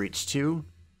the Ogre Breach 2.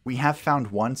 We have found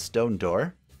 1 stone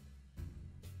door.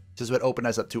 This is what opened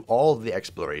us up to all of the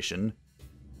exploration.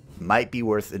 Might be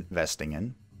worth investing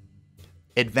in.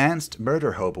 Advanced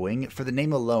Murder Hoboing. For the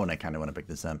name alone, I kind of want to pick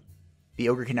this up. The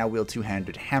Ogre can now wield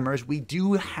 2-handed hammers. We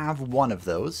do have 1 of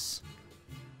those.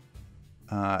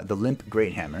 The Limp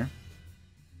Great Hammer.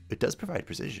 It does provide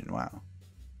precision. Wow.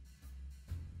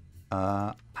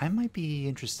 I might be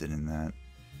interested in that.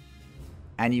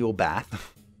 Annual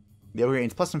Bath. The Ogre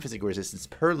gains +1 physical resistance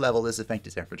per level. This effect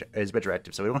is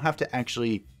retroactive, so we don't have to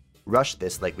actually rush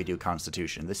this like we do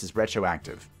Constitution. This is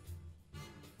retroactive.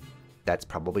 That's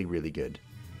probably really good.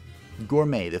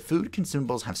 Gourmet. The food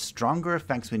consumables have stronger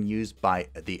effects when used by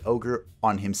the Ogre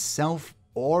on himself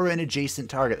or an adjacent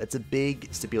target. That's a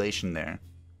big stipulation there.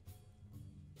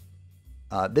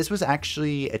 This was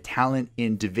actually a talent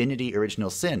in Divinity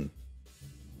Original Sin,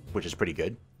 which is pretty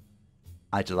good.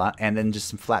 I liked it a lot. And then just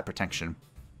some flat protection.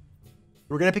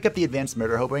 We're going to pick up the Advanced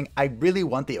Murder Hoboing. I really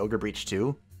want the Ogre Breach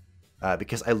too,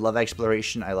 because I love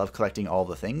exploration. I love collecting all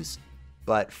the things.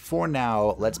 But for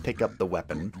now, let's pick up the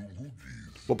weapon.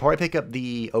 We'll probably pick up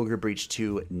the Ogre Breach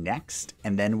 2 next,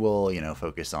 and then we'll, you know,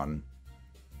 focus on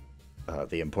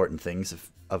the important things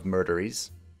of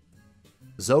murderies.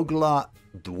 Zogla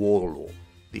Dwolo.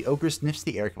 The Ogre sniffs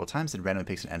the air a couple times and randomly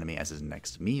picks an enemy as his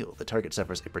next meal. The target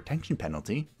suffers a protection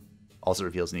penalty. Also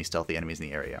reveals any stealthy enemies in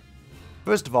the area.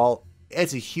 First of all,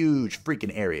 it's a huge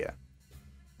freaking area.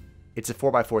 It's a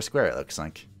 4x4 square, it looks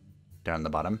like, down the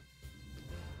bottom.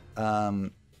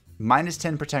 Minus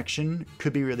 10 protection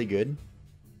could be really good.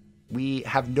 We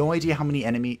have no idea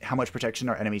how much protection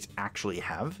our enemies actually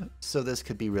have, so this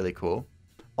could be really cool.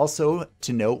 Also,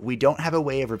 to note, we don't have a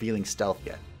way of revealing stealth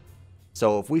yet.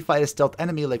 So if we fight a stealth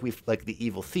enemy like the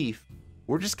evil thief,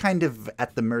 we're just kind of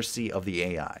at the mercy of the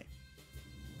AI.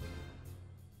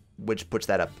 Which puts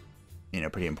that up,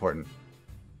 pretty important.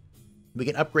 We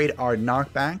can upgrade our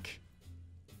knockback.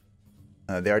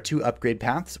 There are 2 upgrade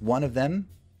paths. One of them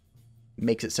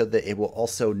makes it so that it will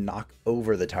also knock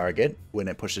over the target when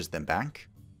it pushes them back.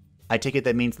 I take it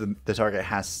that means the target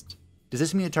has... Does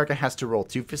this mean the target has to roll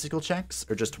 2 physical checks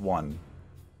or just 1?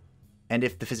 And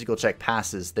if the physical check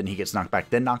passes, then he gets knocked back,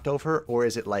 then knocked over? Or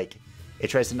is it like, it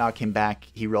tries to knock him back,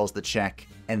 he rolls the check,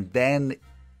 and then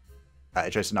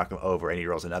it tries to knock him over and he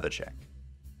rolls another check?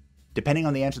 Depending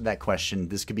on the answer to that question,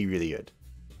 this could be really good.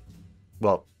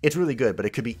 Well, it's really good, but it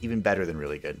could be even better than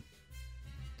really good.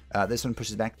 This one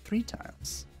pushes back 3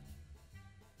 tiles.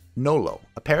 Nolo,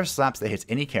 a pair of slaps that hits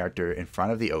any character in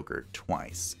front of the ogre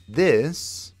twice.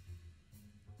 This...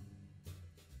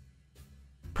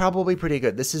 probably pretty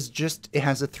good. This is just... it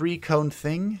has a 3-cone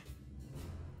thing.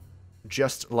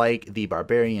 Just like the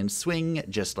barbarian swing,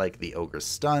 just like the ogre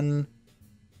stun.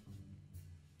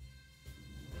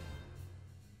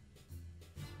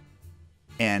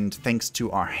 And thanks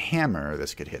to our hammer,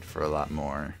 this could hit for a lot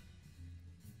more.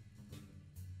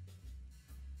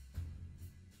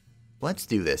 Let's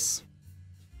do this.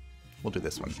 We'll do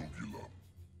this one.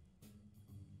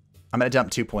 I'm going to dump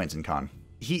 2 points in con.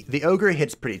 The ogre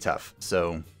hits pretty tough,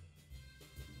 so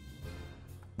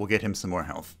we'll get him some more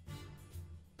health.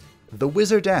 The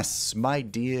Wizardess, my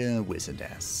dear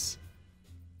Wizardess.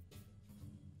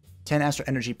 10 Astral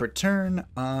Energy per turn.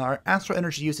 Our Astral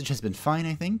Energy usage has been fine,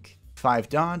 I think. 5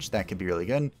 dodge, that could be really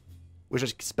good.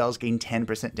 Wizard spells gain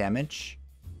 10% damage.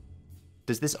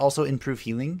 Does this also improve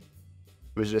healing?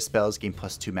 Wizard spells gain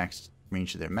 +2 max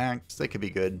range to their max. That could be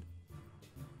good.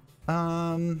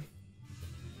 I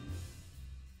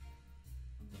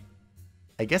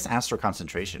guess Astral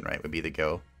Concentration, right, would be the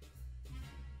go-to.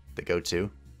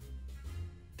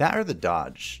 That or the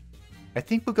dodge. I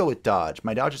think we'll go with dodge.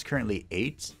 My dodge is currently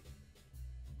 8.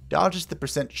 Dodge is the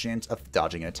 % chance of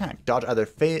dodging an attack. Dodge either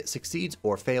succeeds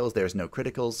or fails. There's no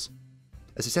criticals.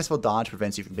 A successful dodge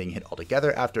prevents you from being hit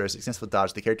altogether. After a successful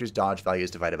dodge, the character's dodge value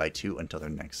is divided by 2 until their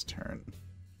next turn.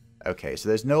 Okay, so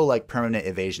there's no like permanent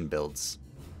evasion builds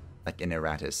like in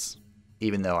Erratus.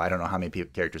 Even though I don't know how many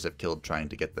characters I've killed trying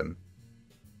to get them.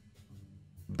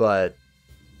 But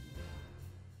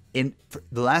in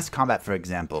the last combat, for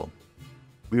example,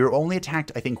 we were only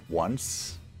attacked, I think,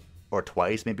 once or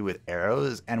twice, maybe with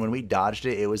arrows, and when we dodged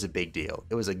it, it was a big deal.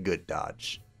 It was a good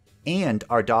dodge. And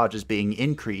our dodge is being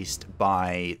increased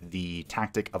by the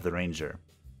tactic of the ranger.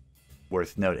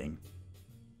 Worth noting.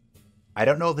 I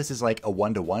don't know if this is like a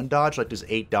 1-to-1 dodge, like does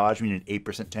 8 dodge mean an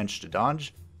 8% chance to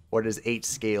dodge? Or does 8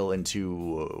 scale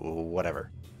into whatever?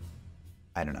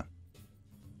 I don't know.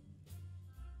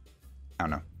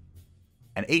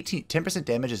 And 10%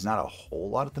 damage is not a whole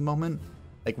lot at the moment.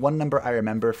 Like one number I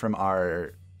remember from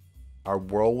our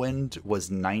whirlwind was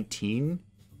 19.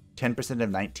 10% of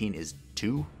 19 is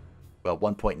 2. Well,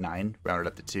 1.9 rounded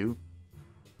up to 2.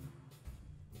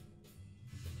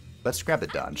 Let's grab the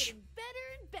dodge. Better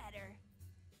and better.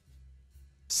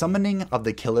 Summoning of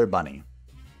the Killer Bunny.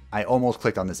 I almost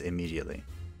clicked on this immediately.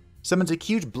 Summons a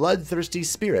huge bloodthirsty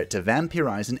spirit to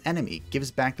vampirize an enemy.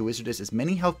 Gives back the wizardess as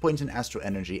many health points and astral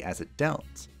energy as it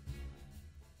dealt.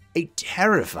 A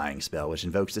terrifying spell which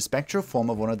invokes the spectral form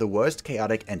of one of the worst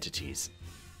chaotic entities.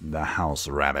 The House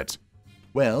Rabbit.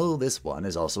 Well, this one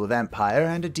is also a vampire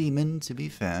and a demon, to be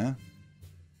fair.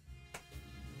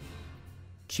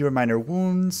 Cure minor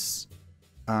wounds.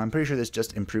 I'm pretty sure this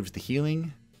just improves the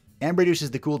healing. And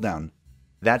reduces the cooldown.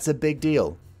 That's a big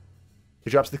deal. It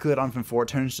drops the cooldown from 4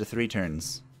 turns to 3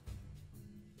 turns.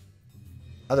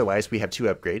 Otherwise, we have 2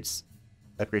 upgrades.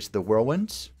 Upgrades to the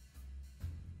Whirlwind.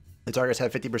 The targets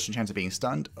have 50% chance of being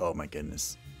stunned. Oh my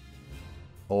goodness.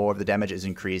 Or the damage is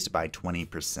increased by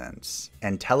 20%.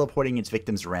 And teleporting its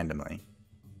victims randomly.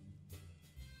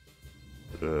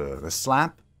 The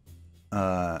Slap.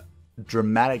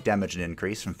 Dramatic damage and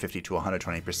increase from 50 to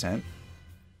 120%.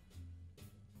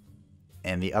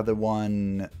 And the other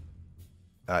one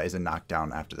is a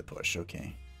knockdown after the push.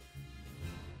 Okay.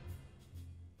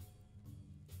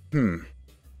 I'm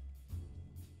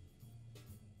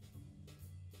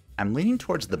leaning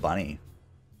towards the bunny.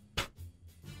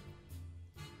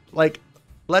 Like,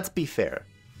 let's be fair.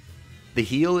 The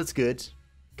heal is good,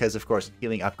 because of course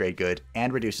healing upgrade good,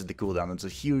 and reduces the cooldown. That's a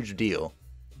huge deal.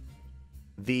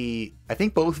 I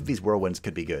think both of these whirlwinds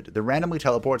could be good. The randomly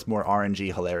teleport's more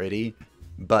RNG hilarity,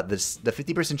 but the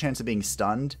 50% chance of being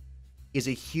stunned is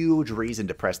a huge reason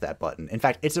to press that button. In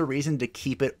fact, it's a reason to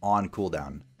keep it on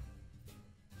cooldown.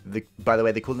 By the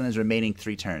way, the cooldown is remaining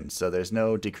 3 turns, so there's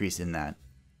no decrease in that.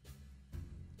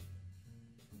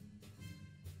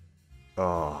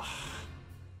 Oh.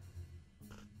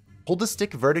 Hold the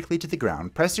stick vertically to the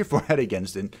ground, press your forehead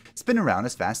against it, spin around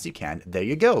as fast as you can. There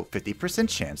you go, 50%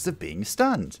 chance of being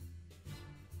stunned.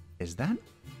 Is that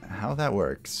how that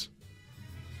works?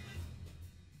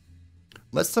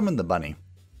 Let's summon the bunny.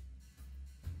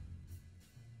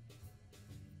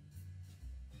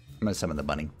 I'm going to summon the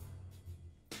bunny.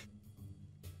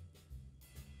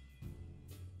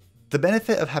 The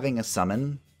benefit of having a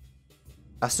summon,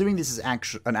 assuming this is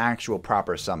an actual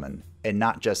proper summon, and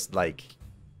not just like,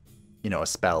 you know, a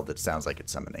spell that sounds like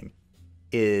it's summoning,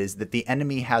 is that the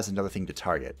enemy has another thing to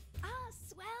target. Ah,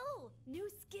 swell! New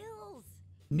skills!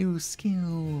 New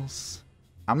skills.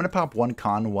 I'm going to pop 1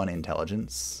 con, 1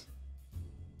 intelligence.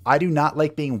 I do not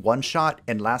like being one-shot,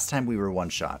 and last time we were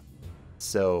one-shot.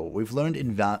 So we've learned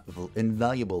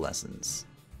invaluable lessons.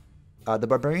 The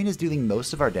barbarian is doing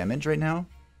most of our damage right now,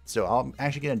 so I'm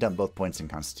actually going to dump both points in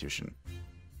Constitution.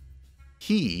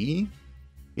 He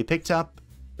picked up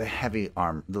the heavy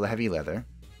leather,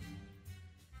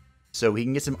 so he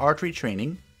can get some archery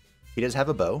training. He does have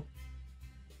a bow.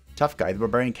 Tough guy. The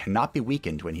barbarian cannot be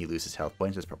weakened when he loses health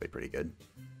points. That's probably pretty good.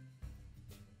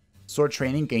 Sword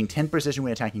training, gain 10 precision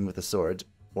when attacking with a sword,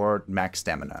 or max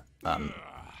stamina.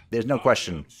 There's no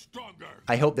question.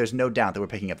 I hope there's no doubt that we're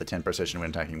picking up the 10 precision when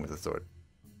attacking with a sword.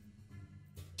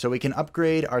 So we can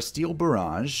upgrade our steel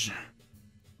barrage.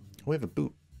 We have a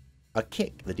boot. A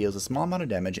kick that deals a small amount of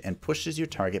damage and pushes your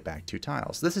target back 2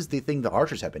 tiles. This is the thing the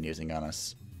archers have been using on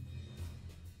us.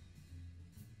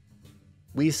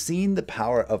 We've seen the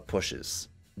power of pushes.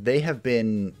 They have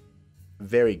been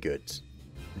very good.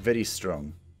 Very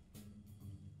strong.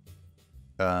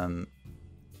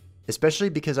 Especially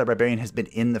because our barbarian has been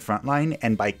in the front line,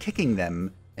 and by kicking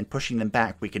them and pushing them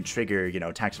back, we can trigger, you know,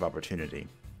 attacks of opportunity.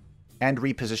 And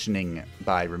repositioning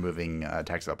by removing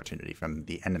attacks of opportunity from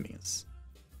the enemies.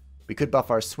 We could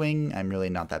buff our swing. I'm really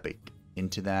not that big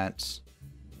into that.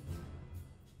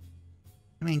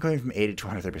 I mean, going from 80 to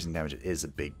 230% damage is a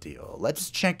big deal.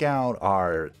 Let's check out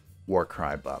our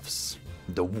Warcry buffs.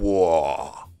 The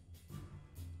War.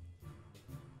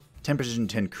 10 precision,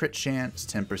 10 crit chance,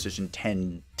 10 precision,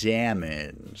 10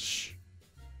 damage.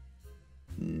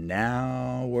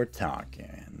 Now we're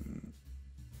talking.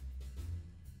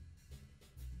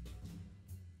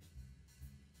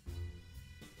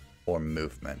 Or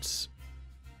movements.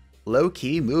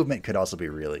 Low-key, movement could also be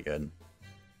really good.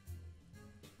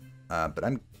 But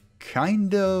I'm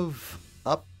kind of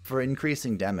up for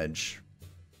increasing damage.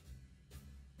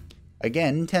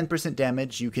 Again, 10%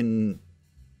 damage you can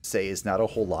say is not a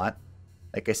whole lot.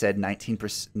 Like I said,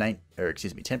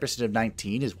 10% of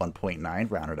 19 is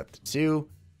 1.9, rounded up to 2.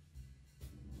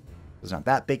 It's not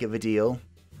that big of a deal.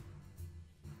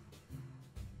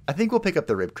 I think we'll pick up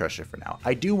the Rib Crusher for now.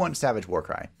 I do want Savage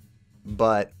Warcry,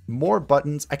 but more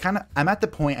buttons. I'm at the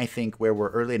point, I think, where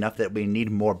we're early enough that we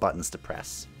need more buttons to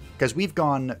press. Because we've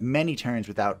gone many turns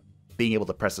without being able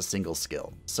to press a single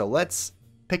skill. So let's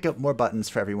pick up more buttons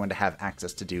for everyone to have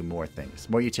access to do more things.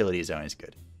 More utility is always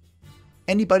good.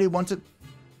 Anybody wants a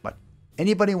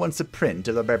print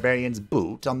of the barbarian's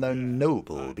boot on the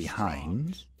noble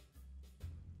behind?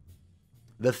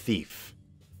 The thief.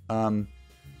 I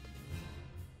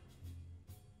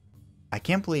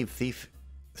can't believe thief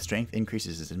strength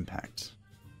increases his impact.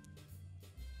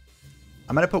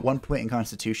 I'm going to put 1 point in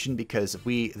Constitution because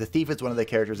the thief is one of the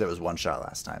characters that was one shot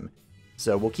last time.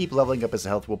 So we'll keep leveling up his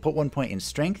health. We'll put 1 point in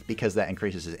Strength because that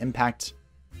increases his impact.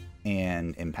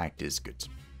 And impact is good.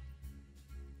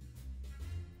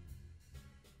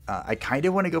 I kind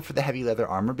of want to go for the heavy leather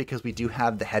armor because we do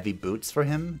have the heavy boots for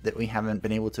him that we haven't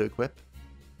been able to equip.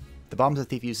 The bombs the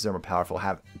thief uses are more powerful,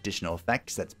 have additional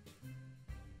effects. That's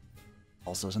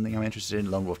also something I'm interested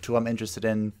in. Lone Wolf 2 I'm interested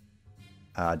in.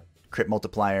 Crit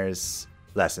multipliers,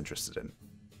 less interested in.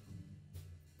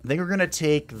 I think we're going to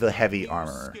take the heavy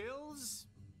armor.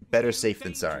 Better safe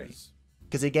than sorry.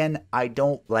 Because again, I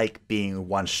don't like being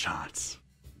one-shot.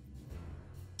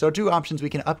 So 2 options, we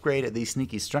can upgrade the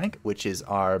Sneaky Strike, which is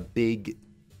our big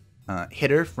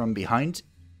hitter from behind.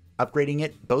 Upgrading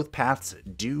it, both paths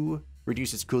do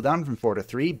reduce its cooldown from 4 to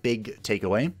 3, big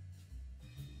takeaway.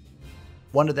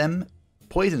 One of them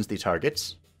poisons the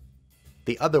targets.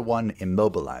 The other one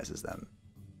immobilizes them.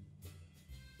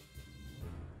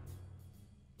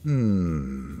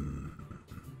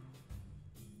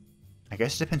 I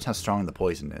guess it depends how strong the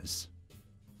poison is.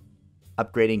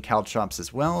 upgrading caltrops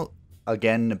as well.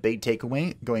 Again, a big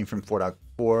takeaway, going from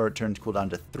 4.4 turns cooldown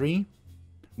to 3.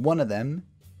 One of them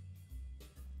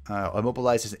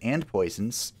immobilizes and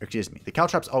poisons. Excuse me, the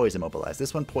caltrops always immobilize.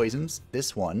 This one poisons.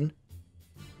 This one,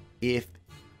 if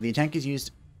the attack is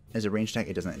used as a ranged attack,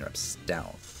 it doesn't interrupt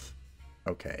stealth.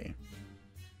 Okay.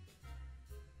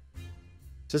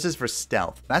 So this is for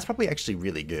stealth. That's probably actually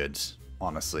really good,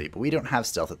 honestly, but we don't have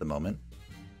stealth at the moment.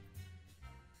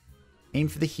 Aim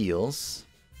for the heals.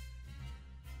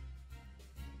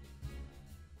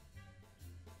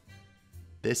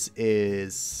 This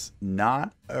is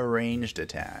not a ranged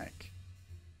attack.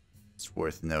 It's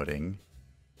worth noting.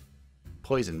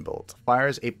 Poison Bolt.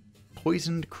 Fires a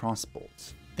poisoned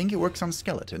crossbolt. Think it works on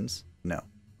skeletons? No.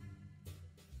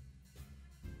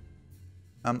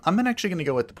 I'm actually going to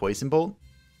go with the Poison Bolt.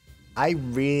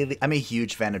 I'm a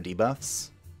huge fan of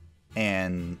debuffs.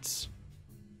 And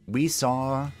we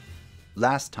saw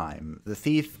last time the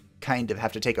Thief kind of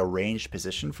have to take a ranged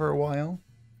position for a while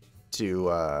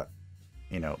to,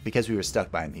 you know, because we were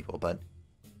stuck behind people. But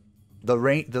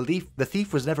the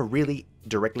Thief was never really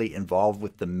directly involved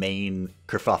with the main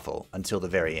kerfuffle until the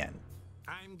very end.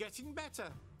 I'm getting better.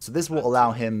 So this will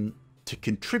allow him to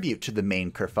contribute to the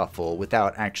main kerfuffle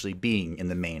without actually being in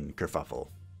the main kerfuffle.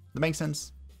 That makes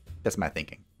sense? That's my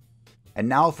thinking. And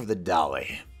now for the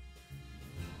Dawi.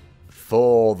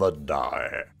 For the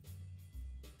die.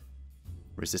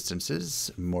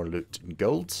 Resistances, more loot and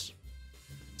gold.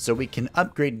 So we can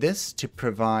upgrade this to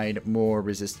provide more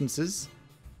resistances.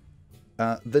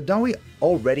 The Dawi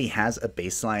already has a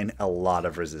baseline, a lot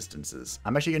of resistances.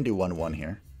 I'm actually going to do 1-1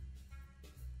 here.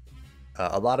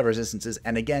 A lot of resistances,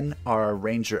 and again, our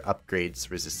ranger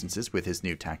upgrades resistances with his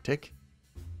new tactic.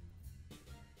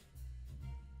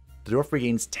 The dwarf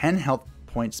regains 10 health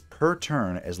points per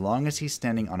turn as long as he's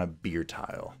standing on a beer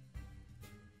tile.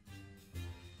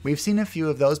 We've seen a few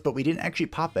of those, but we didn't actually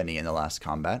pop any in the last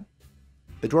combat.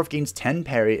 The dwarf gains 10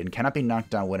 parry and cannot be knocked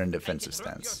down when in defensive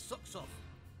stance.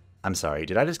 I'm sorry,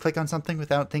 did I just click on something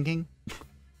without thinking?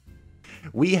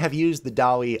 We have used the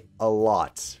Dawi a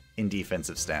lot in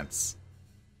defensive stance.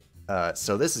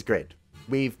 So this is great.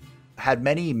 We've had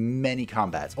many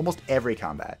combats, almost every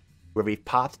combat, where we've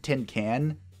popped Tin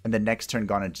Can and the next turn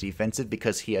gone into defensive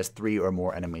because he has 3 or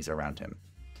more enemies around him.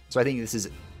 So I think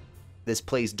this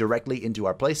plays directly into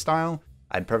our playstyle.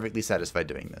 I'm perfectly satisfied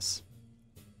doing this.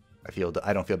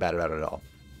 I don't feel bad about it at all.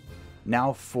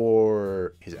 Now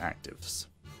for his actives.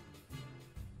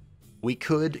 We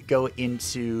could go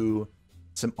into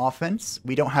some offense.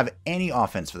 We don't have any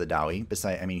offense for the Dawi.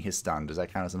 Besides, I mean, his stun. Does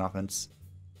that count as an offense?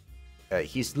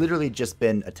 He's literally just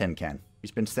been a tin can.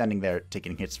 He's been standing there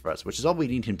taking hits for us, which is all we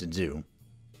need him to do.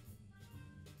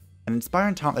 An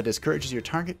inspiring taunt that discourages your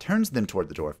target turns them toward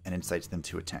the dwarf and incites them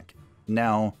to attack.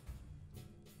 Now,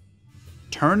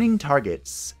 turning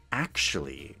targets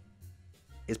actually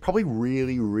is probably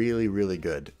really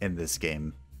good in this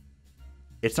game.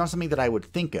 It's not something that I would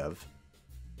think of,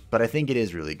 but I think it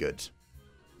is really good.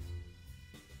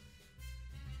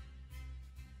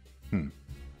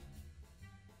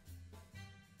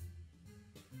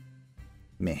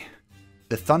 Meh.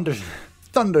 The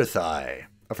Thunder Thigh.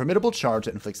 A formidable charge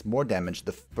that inflicts more damage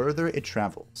the further it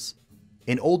travels.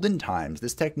 In olden times,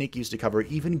 this technique used to cover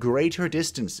even greater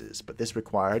distances, but this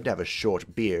required to have a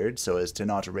short beard so as to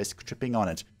not risk tripping on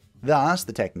it. Thus,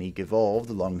 the technique evolved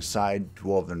alongside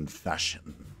dwarven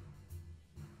fashion.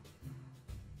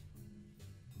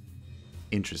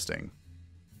 Interesting.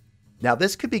 Now,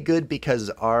 this could be good because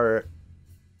our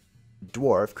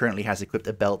dwarf currently has equipped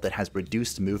a belt that has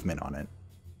reduced movement on it.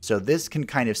 So this can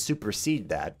kind of supersede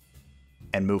that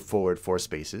and move forward 4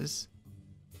 spaces.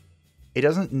 It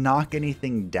doesn't knock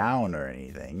anything down or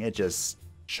anything. It just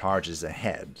charges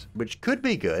ahead, which could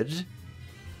be good.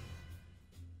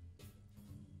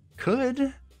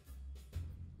 Could.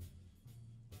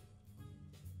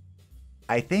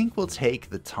 I think we'll take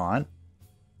the taunt.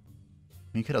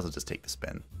 You could also just take the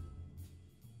spin.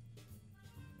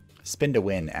 Spin to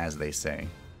win, as they say.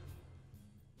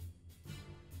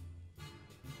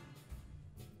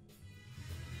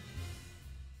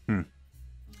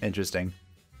 Interesting.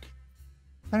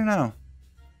 I don't know.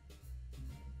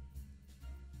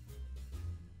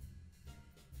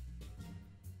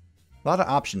 A lot of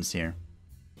options here.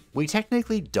 We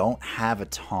technically don't have a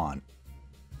taunt,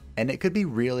 and it could be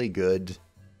really good.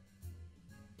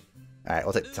 Alright,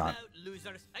 we'll take the taunt.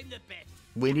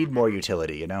 We need more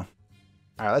utility, you know?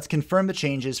 Alright, let's confirm the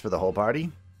changes for the whole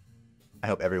party. I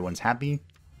hope everyone's happy.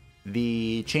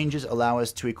 The changes allow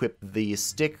us to equip the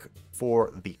stick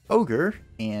for the ogre,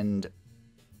 and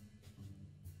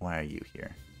why are you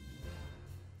here?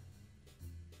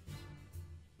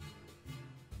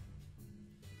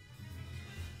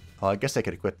 Well, I guess I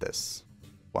could equip this.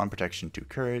 1 protection, 2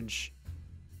 courage.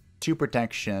 2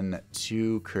 protection,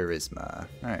 2 charisma.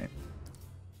 Alright.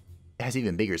 It has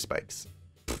even bigger spikes.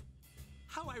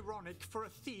 How ironic for a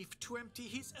thief to empty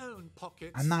his own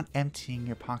pockets. I'm not emptying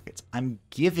your pockets. I'm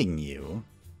giving you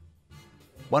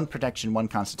 1 protection, 1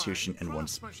 constitution, Fine and 1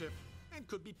 craftsmanship, and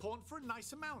could be pawned for a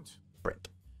nice amount. sprint.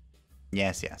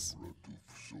 Yes, yes.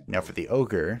 Now for the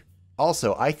ogre.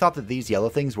 Also, I thought that these yellow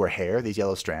things were hair, these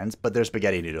yellow strands, but they're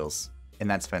spaghetti noodles. And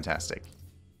that's fantastic.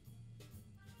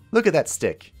 Look at that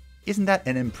stick. Isn't that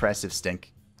an impressive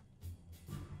stink?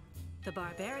 The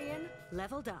barbarian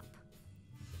leveled up.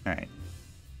 Alright.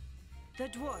 The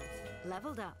dwarf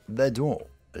leveled up. The dwarf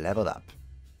leveled up.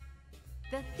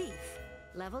 The thief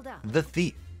leveled up. The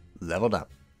thief leveled up.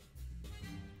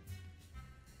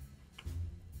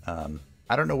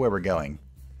 I don't know where we're going.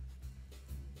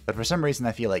 But for some reason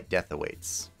I feel like death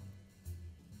awaits.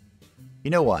 You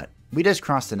know what? We just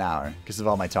crossed an hour because of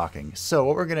all my talking. So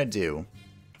what we're going to do,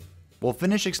 we'll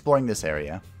finish exploring this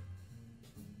area.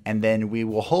 And then we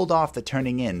will hold off the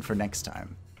turning in for next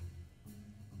time.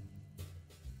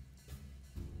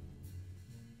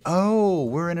 Oh,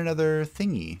 we're in another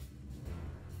thingy.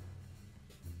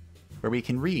 Where we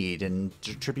can read and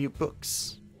distribute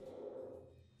books.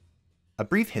 A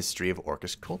brief history of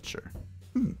Orcish culture.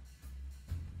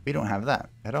 We don't have that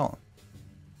at all.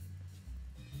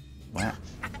 What?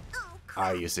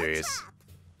 Are you serious?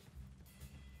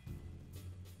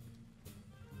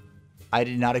 I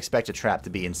did not expect a trap to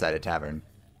be inside a tavern.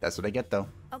 That's what I get, though.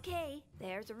 Okay,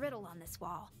 there's a riddle on this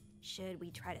wall. Should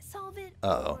we try to solve it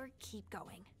Uh-oh. or keep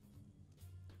going?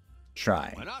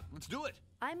 Try. Why not? Let's do it.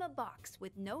 I'm a box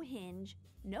with no hinge,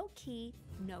 no key,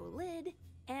 no lid,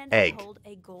 and Egg. I hold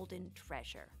a golden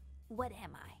treasure. What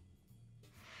am I?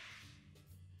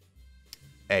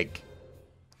 Egg.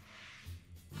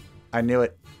 I knew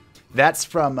it. That's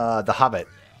from The Hobbit.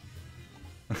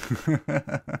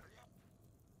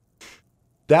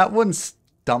 That one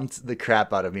stumped the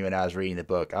crap out of me when I was reading the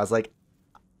book. I was like,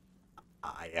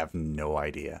 I have no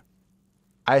idea.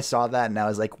 I saw that and I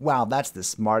was like, wow, that's the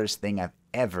smartest thing I've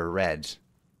ever read.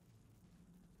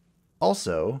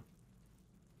 Also,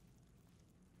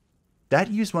 that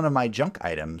used one of my junk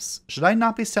items. Should I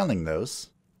not be selling those?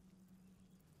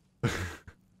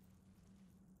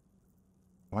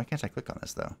 Why can't I click on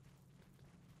this, though?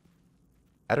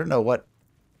 I don't know what...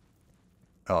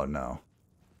 Oh, no.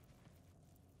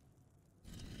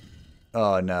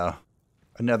 Oh, no.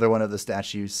 Another one of the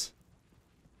statues.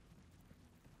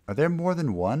 Are there more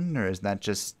than one, or is that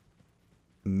just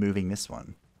moving this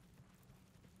one?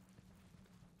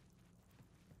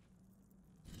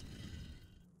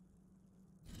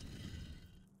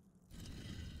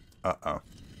 Uh-oh.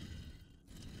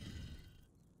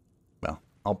 Well,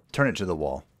 I'll turn it to the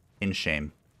wall. In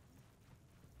shame.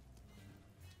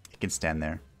 It can stand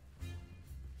there.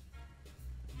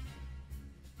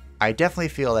 I definitely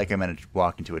feel like I'm going to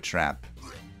walk into a trap.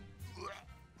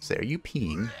 Say, are you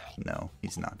peeing? No,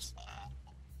 he's not.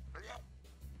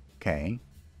 Okay.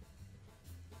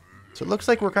 So it looks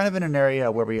like we're kind of in an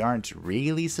area where we aren't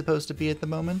really supposed to be at the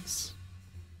moment.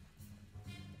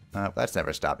 That's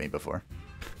never stopped me before.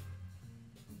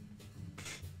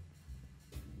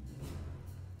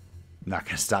 Not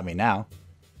going to stop me now.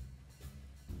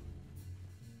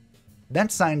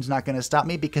 That sign's not going to stop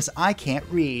me because I can't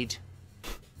read.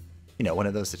 You know, one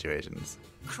of those situations.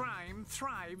 Crime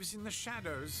thrives in the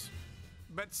shadows,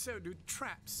 but so do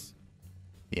traps.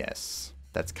 Yes.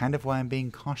 That's kind of why I'm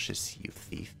being cautious, you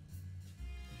thief.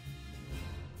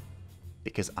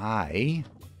 Because I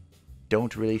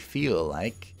don't really feel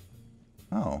like...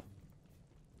 Oh.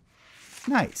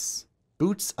 Nice.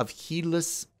 Boots of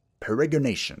heedless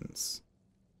peregrinations.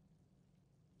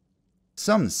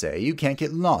 Some say you can't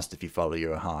get lost if you follow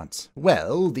your heart.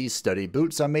 Well, these sturdy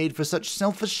boots are made for such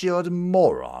self-assured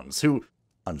morons who,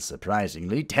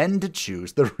 unsurprisingly, tend to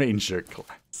choose the ranger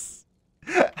class.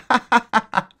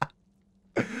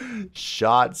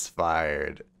 Shots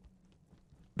fired.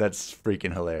 That's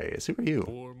freaking hilarious. Who are you?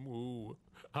 Poor Moo.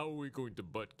 How are we going to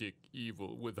butt-kick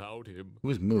evil without him?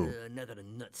 Who's Moo? Another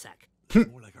nutsack.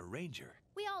 More like a ranger.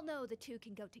 We all know the two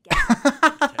can go together.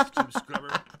 Test tube scrubber.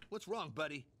 What's wrong,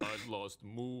 buddy? I've lost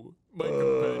Moo, my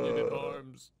companion in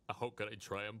arms. How can I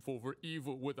triumph over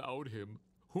evil without him?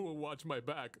 Who will watch my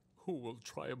back? Who will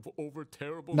triumph over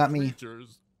terrible Not me.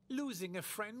 creatures? Losing a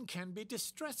friend can be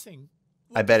distressing.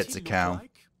 I What bet does it's he a look cow.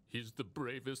 like? He's the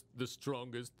bravest, the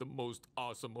strongest, the most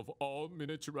awesome of all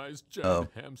miniaturized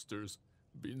giant hamsters.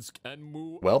 Binsk and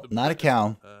Moo. are Well, the not a best.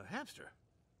 cow. Hamster.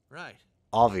 Right.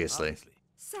 Obviously.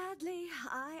 Sadly,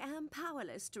 I am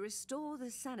powerless to restore the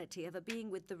sanity of a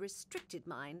being with the restricted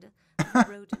mind of a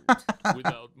rodent.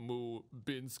 Without Moo,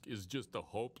 Binsk is just a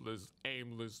hopeless,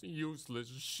 aimless, useless,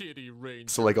 shitty ranger.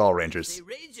 So like all rangers. Say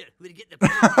Ranger, we'd get the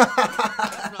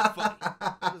That's not funny.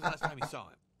 When was the last time you saw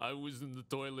him? I was in the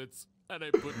toilets, and I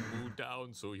put Moo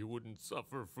down so he wouldn't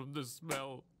suffer from the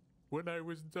smell. When I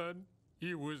was done,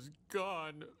 he was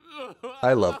gone.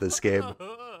 I love this game.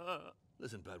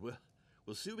 Listen, bud,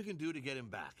 we'll see what we can do to get him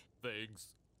back. Thanks.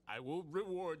 I will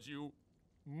reward you.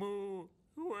 Moo,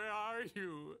 where are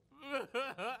you?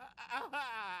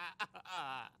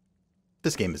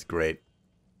 This game is great.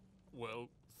 Well,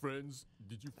 friends,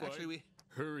 did you find... Actually,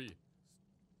 Hurry.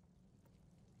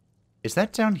 Is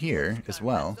that down here as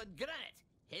well? Got granite,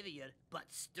 heavier but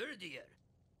sturdier.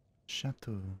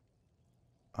 Chateau.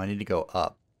 Oh, I need to go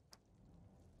up.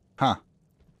 Huh.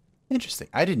 Interesting.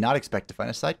 I did not expect to find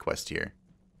a side quest here.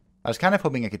 I was kind of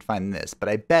hoping I could find this, but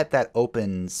I bet that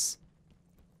opens...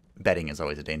 Betting is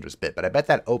always a dangerous bit, but I bet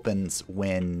that opens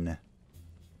when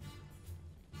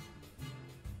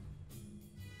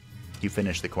you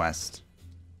finish the quest.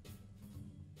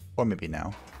 Or maybe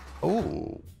now.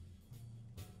 Oh.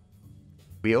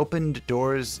 We opened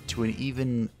doors to an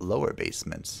even lower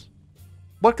basement.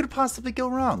 What could possibly go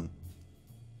wrong?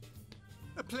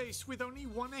 A place with only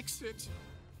one exit.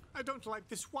 I don't like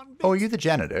this one bit. Oh, are you the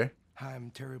janitor?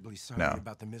 I'm terribly sorry No.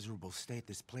 about the miserable state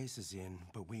this place is in,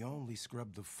 but we only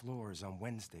scrub the floors on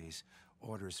Wednesdays.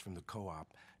 Orders from the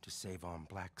co-op to save on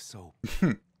black soap.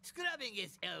 Scrubbing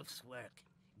is elf's work.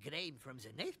 Grime forms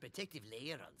a nice protective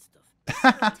layer on stuff.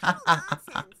 Total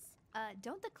nonsense.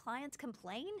 Don't the clients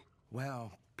complain?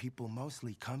 Well, people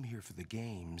mostly come here for the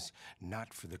games,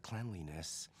 not for the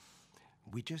cleanliness.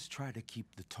 We just try to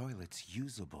keep the toilets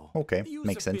usable. Okay,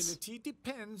 makes sense. Usability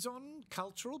depends on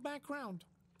cultural background.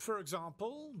 For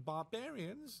example,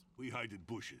 barbarians. We hide in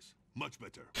bushes. Much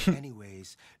better.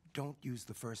 Anyways, don't use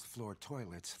the first floor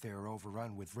toilets. They're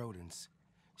overrun with rodents.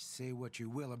 Say what you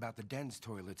will about the den's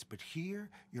toilets, but here,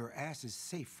 your ass is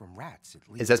safe from rats, at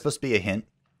least. Is that supposed to be a hint?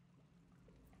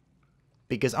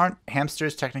 Because aren't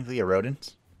hamsters technically a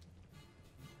rodent?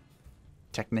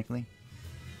 Technically?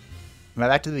 Am I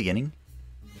back to the beginning?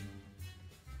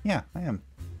 Yeah, I am.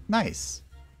 Nice.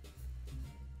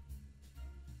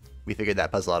 We figured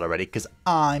that puzzle out already, because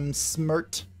I'm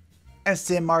smart.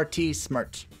 SMRT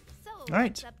smart. So, All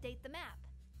right. let's update the map.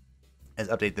 Let's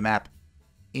update the map.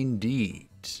 Indeed.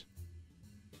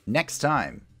 Next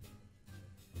time,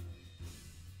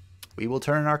 we will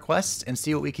turn in our quest and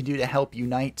see what we can do to help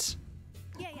unite...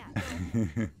 Yeah.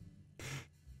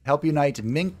 help unite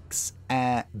Binks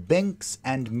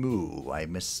and Moo. I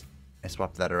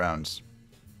swapped that around.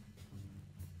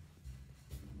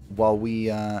 While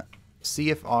we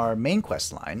see if our main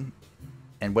quest line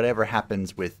and whatever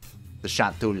happens with the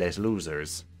Chateau les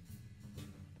Losers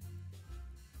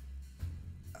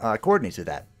coordinates with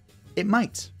that. It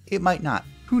might. It might not.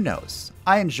 Who knows?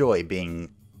 I enjoy being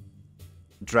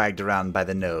dragged around by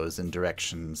the nose in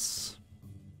directions.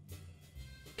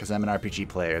 Because I'm an RPG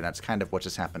player, and that's kind of what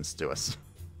just happens to us.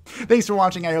 Thanks for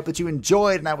watching. I hope that you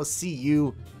enjoyed, and I will see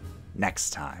you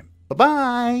next time.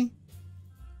 Bye-bye!